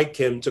they'd like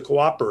him to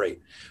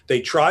cooperate. They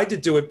tried to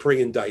do it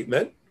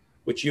pre-indictment,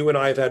 which you and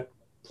I have had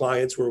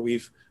clients where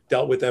we've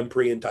dealt with them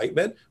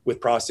pre-indictment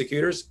with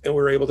prosecutors, and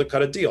we're able to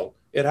cut a deal.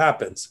 It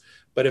happens.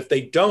 But if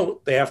they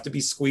don't, they have to be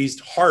squeezed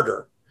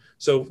harder.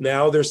 So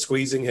now they're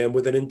squeezing him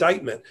with an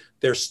indictment.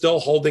 They're still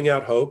holding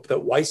out hope that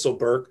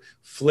Weisselberg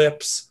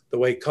flips the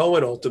way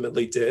Cohen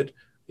ultimately did.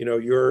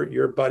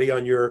 Your buddy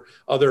on your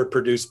other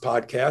produced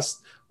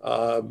podcast,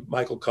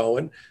 Michael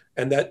Cohen,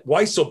 and that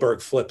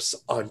Weisselberg flips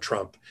on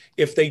Trump.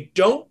 If they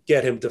don't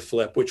get him to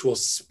flip, which will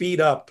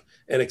speed up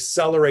and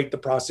accelerate the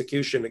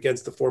prosecution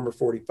against the former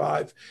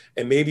 45,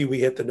 and maybe we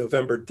hit the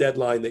November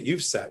deadline that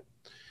you've set,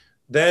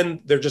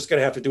 then they're just going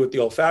to have to do it the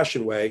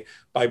old-fashioned way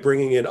by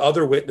bringing in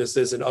other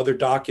witnesses and other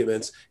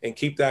documents and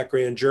keep that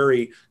grand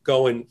jury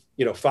going,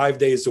 5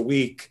 days a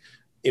week,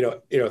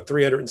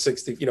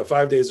 360,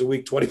 5 days a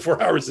week,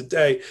 24 hours a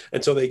day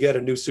until they get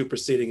a new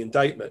superseding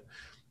indictment.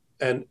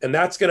 And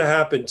that's going to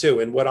happen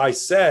too. And what I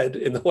said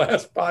in the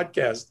last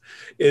podcast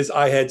is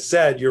I had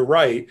said, you're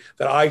right,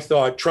 that I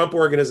thought Trump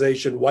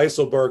organization,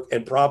 Weisselberg,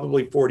 and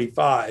probably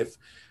 45.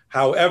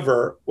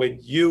 However, when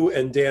you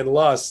and Dan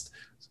Lust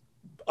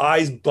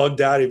eyes bugged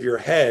out of your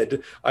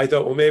head, I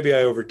thought, well, maybe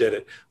I overdid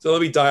it. So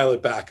let me dial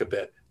it back a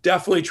bit.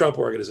 Definitely Trump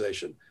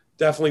organization,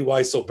 definitely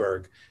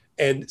Weisselberg,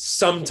 and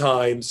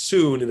sometime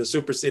soon in a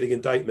superseding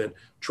indictment,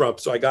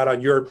 Trump. So I got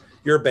on your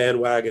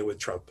bandwagon with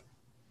Trump.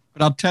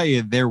 But I'll tell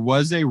you, there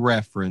was a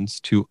reference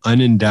to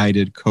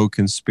unindicted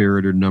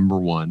co-conspirator number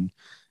one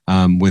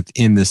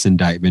within this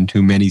indictment,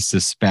 who many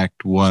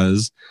suspect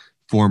was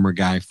former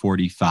guy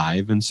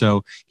 45. And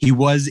so he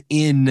was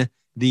in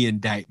the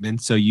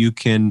indictment. So you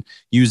can,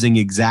 using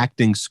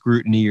exacting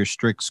scrutiny or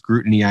strict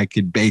scrutiny, I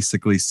could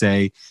basically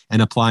say,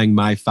 and applying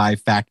my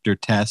 5-factor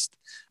test,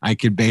 I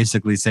could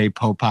basically say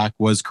Popok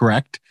was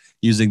correct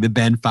using the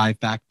Ben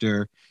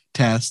 5-factor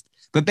test.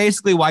 But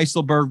basically,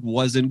 Weisselberg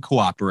wasn't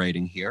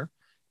cooperating here.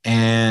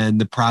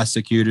 And the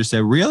prosecutor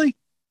said, really?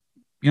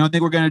 You don't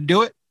think we're going to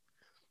do it?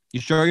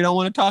 You sure you don't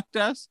want to talk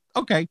to us?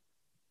 Okay,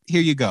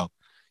 here you go.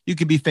 You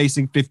could be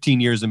facing 15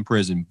 years in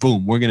prison.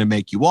 Boom, we're going to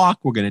make you walk.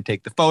 We're going to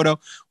take the photo.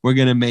 We're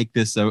going to make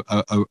this a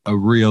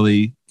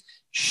really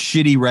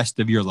shitty rest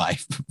of your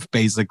life,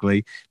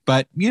 basically.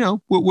 But,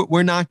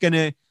 we're not going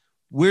to,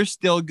 we're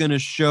still going to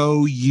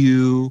show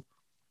you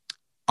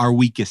our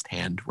weakest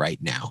hand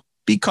right now,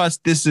 because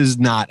this is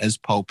not, as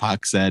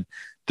Popok said,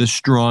 the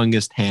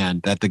strongest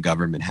hand that the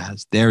government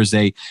has. There's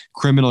a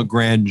criminal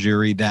grand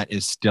jury that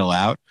is still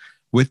out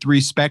with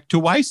respect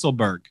to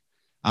Weisselberg.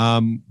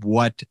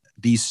 What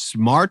the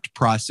smart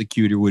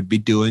prosecutor would be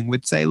doing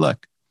would say,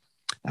 look,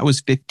 that was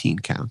 15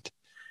 count.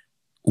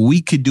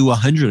 We could do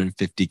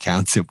 150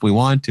 counts if we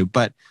want to,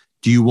 but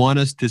do you want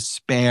us to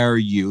spare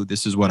you?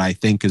 This is what I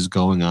think is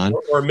going on.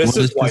 Or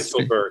Mrs.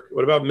 Weisselberg.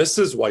 What about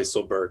Mrs.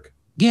 Weisselberg?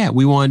 Yeah,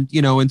 we want,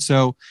 and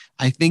so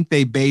I think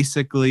they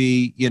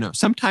basically,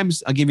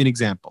 sometimes I'll give you an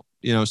example.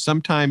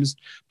 Sometimes,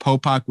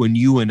 Popok, when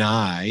you and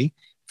I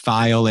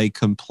file a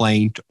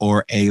complaint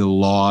or a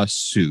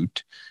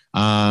lawsuit,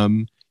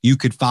 you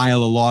could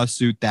file a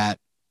lawsuit that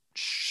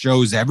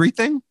shows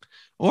everything,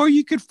 or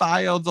you could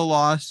file the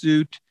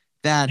lawsuit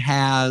that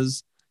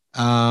has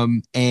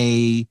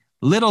a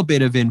little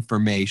bit of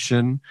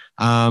information,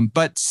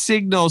 but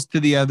signals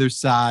to the other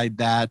side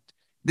that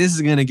this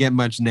is going to get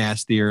much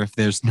nastier if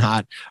there's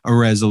not a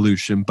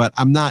resolution. But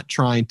I'm not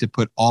trying to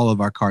put all of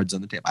our cards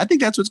on the table. I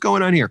think that's what's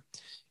going on here.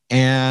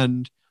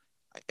 And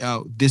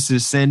this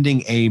is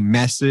sending a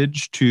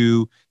message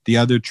to the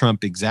other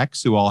Trump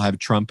execs who all have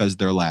Trump as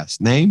their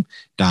last name,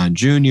 Don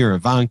Jr.,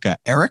 Ivanka,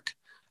 Eric,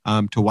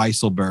 to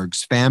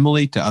Weisselberg's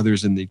family, to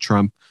others in the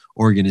Trump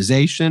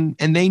organization.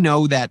 And they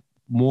know that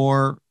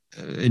more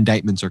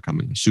indictments are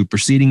coming.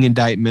 Superseding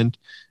indictment.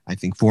 I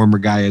think former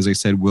guy, as I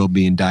said, will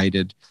be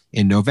indicted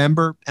in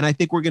November. And I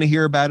think we're going to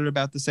hear about it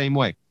about the same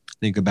way. I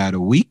think about a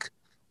week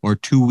or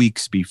 2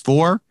 weeks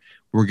before,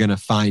 we're going to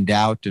find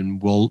out,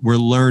 and we're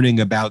learning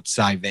about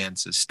Cy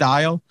Vance's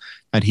style,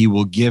 that he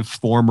will give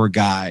former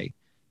guy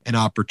an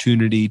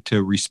opportunity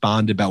to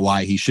respond about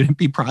why he shouldn't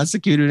be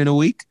prosecuted in a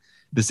week.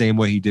 the same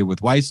way he did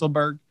with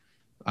Weisselberg.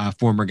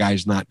 Former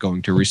guy's not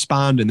going to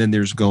respond. And then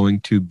there's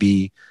going to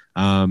be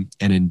an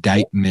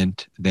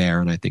indictment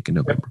there, and I think in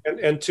November.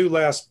 And two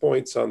last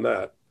points on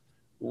that.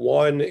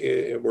 One,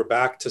 we're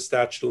back to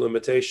statute of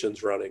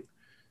limitations running.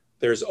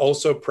 There's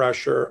also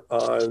pressure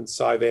on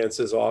Cy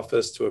Vance's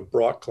office to have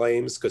brought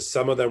claims because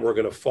some of them were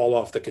going to fall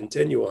off the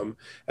continuum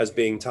as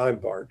being time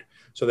barred.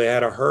 So they had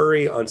to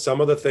hurry on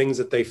some of the things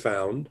that they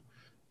found.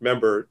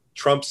 Remember,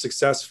 Trump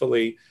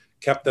successfully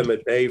kept them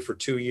at bay for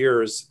 2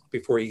 years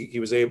before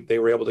they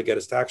were able to get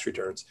his tax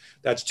returns.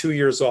 That's 2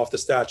 years off the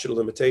statute of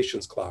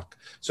limitations clock.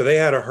 So they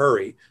had to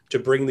hurry to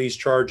bring these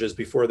charges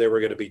before they were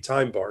going to be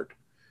time barred.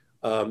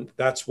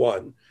 That's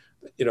one.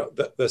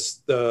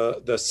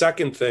 The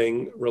second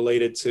thing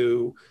related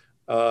to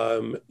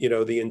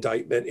the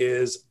indictment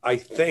is, I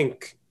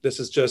think this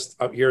is just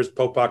here's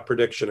Popok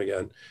prediction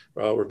again.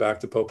 We're back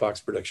to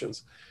Popok's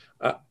predictions.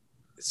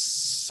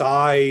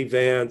 Cy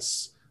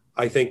Vance,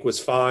 I think, was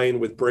fine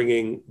with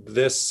bringing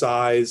this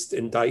sized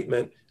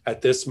indictment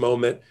at this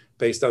moment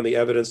based on the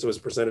evidence that was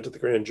presented to the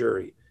grand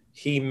jury.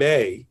 He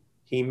may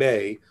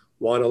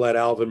want to let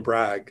Alvin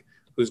Bragg,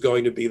 who's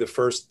going to be the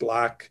first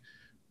Black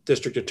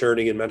district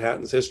attorney in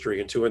Manhattan's history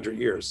in 200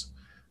 years,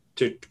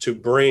 to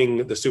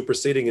bring the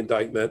superseding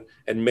indictment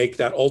and make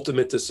that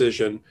ultimate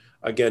decision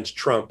against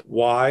Trump.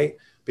 Why?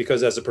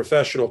 Because as a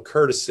professional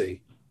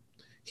courtesy,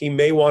 he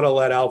may want to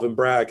let Alvin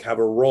Bragg have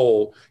a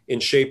role in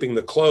shaping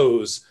the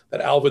clothes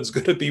that Alvin's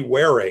going to be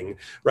wearing,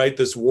 right?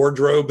 This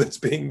wardrobe that's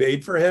being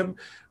made for him.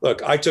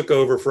 Look, I took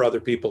over for other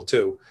people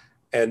too.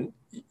 And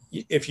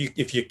if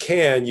you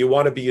can, you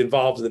want to be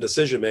involved in the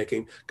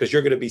decision-making because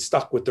you're going to be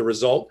stuck with the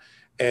result.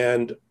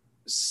 And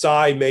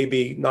Cy may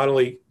be not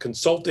only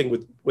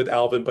consulting with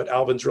Alvin, but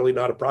Alvin's really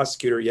not a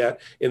prosecutor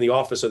yet in the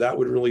office, so that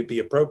would really be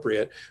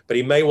appropriate. But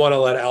he may want to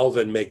let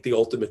Alvin make the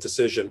ultimate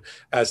decision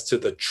as to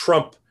the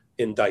Trump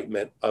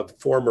indictment of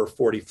former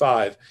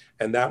 45,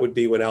 and that would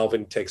be when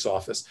Alvin takes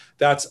office.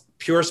 That's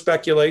pure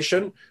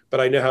speculation, but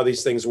I know how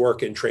these things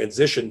work in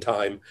transition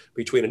time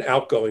between an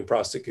outgoing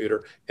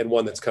prosecutor and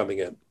one that's coming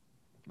in.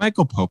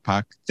 Michael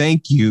Popok,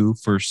 thank you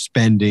for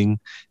spending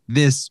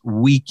this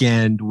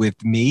weekend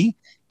with me.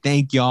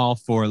 Thank y'all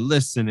for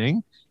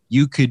listening.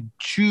 You could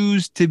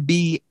choose to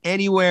be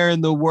anywhere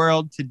in the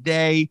world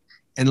today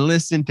and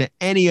listen to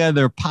any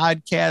other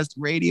podcast,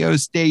 radio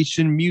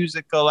station,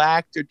 musical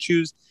act, or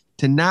choose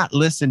to not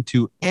listen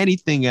to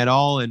anything at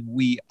all. And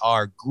we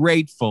are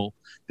grateful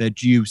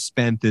that you've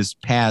spent this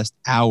past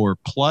hour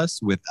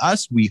plus with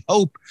us. We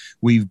hope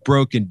we've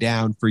broken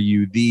down for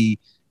you the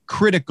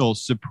critical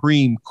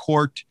Supreme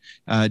Court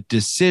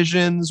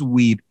decisions.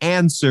 We've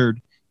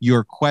answered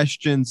your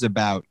questions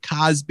about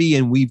Cosby,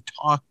 and we've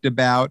talked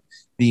about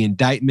the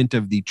indictment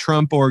of the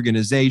Trump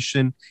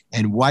Organization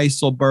and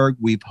Weisselberg.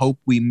 We've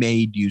hoped we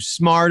made you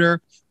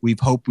smarter. We've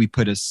hoped we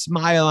put a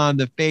smile on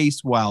the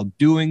face while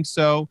doing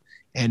so.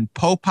 And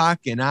Popok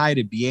and I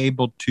to be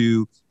able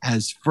to,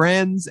 as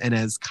friends and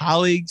as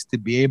colleagues, to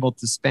be able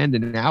to spend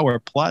an hour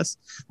plus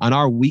on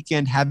our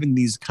weekend having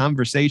these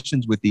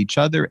conversations with each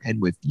other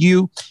and with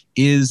you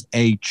is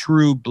a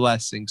true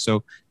blessing.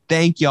 So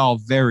thank y'all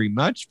very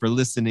much for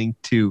listening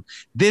to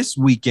this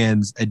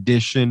weekend's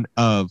edition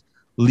of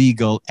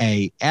Legal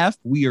AF.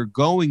 We are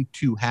going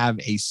to have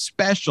a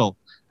special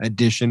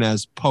edition,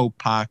 as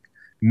Popok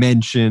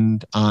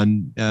mentioned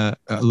on a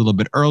little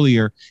bit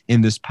earlier in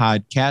this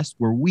podcast,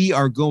 where we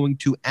are going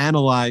to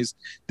analyze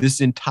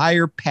this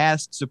entire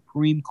past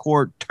Supreme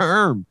Court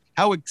term.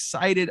 How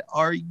excited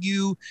are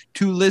you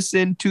to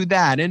listen to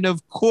that? And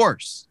of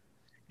course,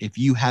 if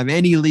you have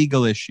any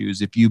legal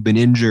issues, if you've been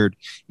injured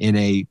in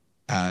a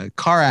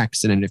car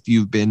accident, if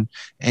you've been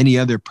any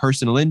other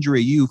personal injury,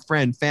 you,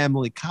 friend,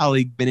 family,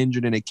 colleague, been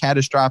injured in a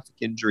catastrophic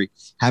injury,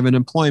 have an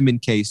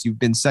employment case, you've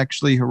been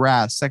sexually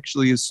harassed,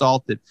 sexually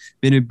assaulted,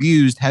 been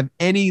abused, have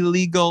any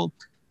legal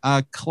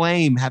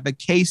claim, have a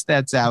case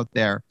that's out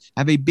there,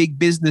 have a big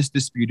business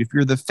dispute, if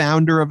you're the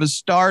founder of a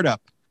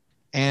startup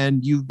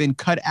and you've been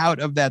cut out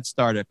of that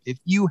startup, if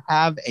you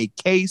have a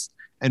case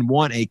and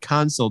want a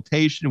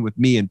consultation with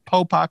me and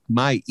Popok,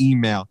 my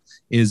email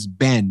is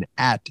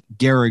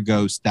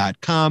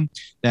ben@geragos.com.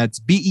 That's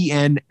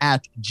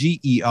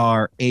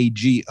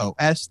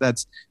BEN@GERAGOS.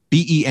 That's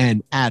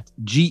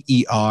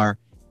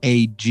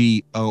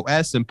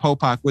BEN@GERAGOS. And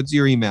Popok, what's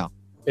your email?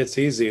 It's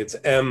easy. It's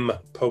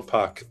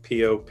mpopok,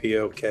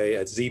 P-O-P-O-K,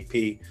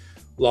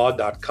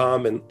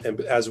 @zplaw.com.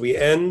 And as we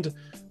end,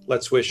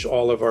 let's wish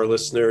all of our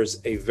listeners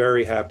a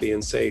very happy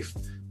and safe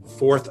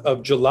 4th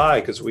of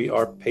July, because we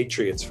are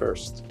patriots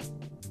first.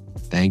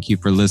 Thank you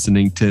for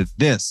listening to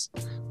this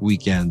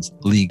weekend's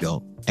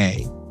Legal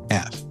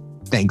AF.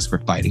 Thanks for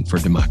fighting for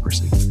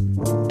democracy.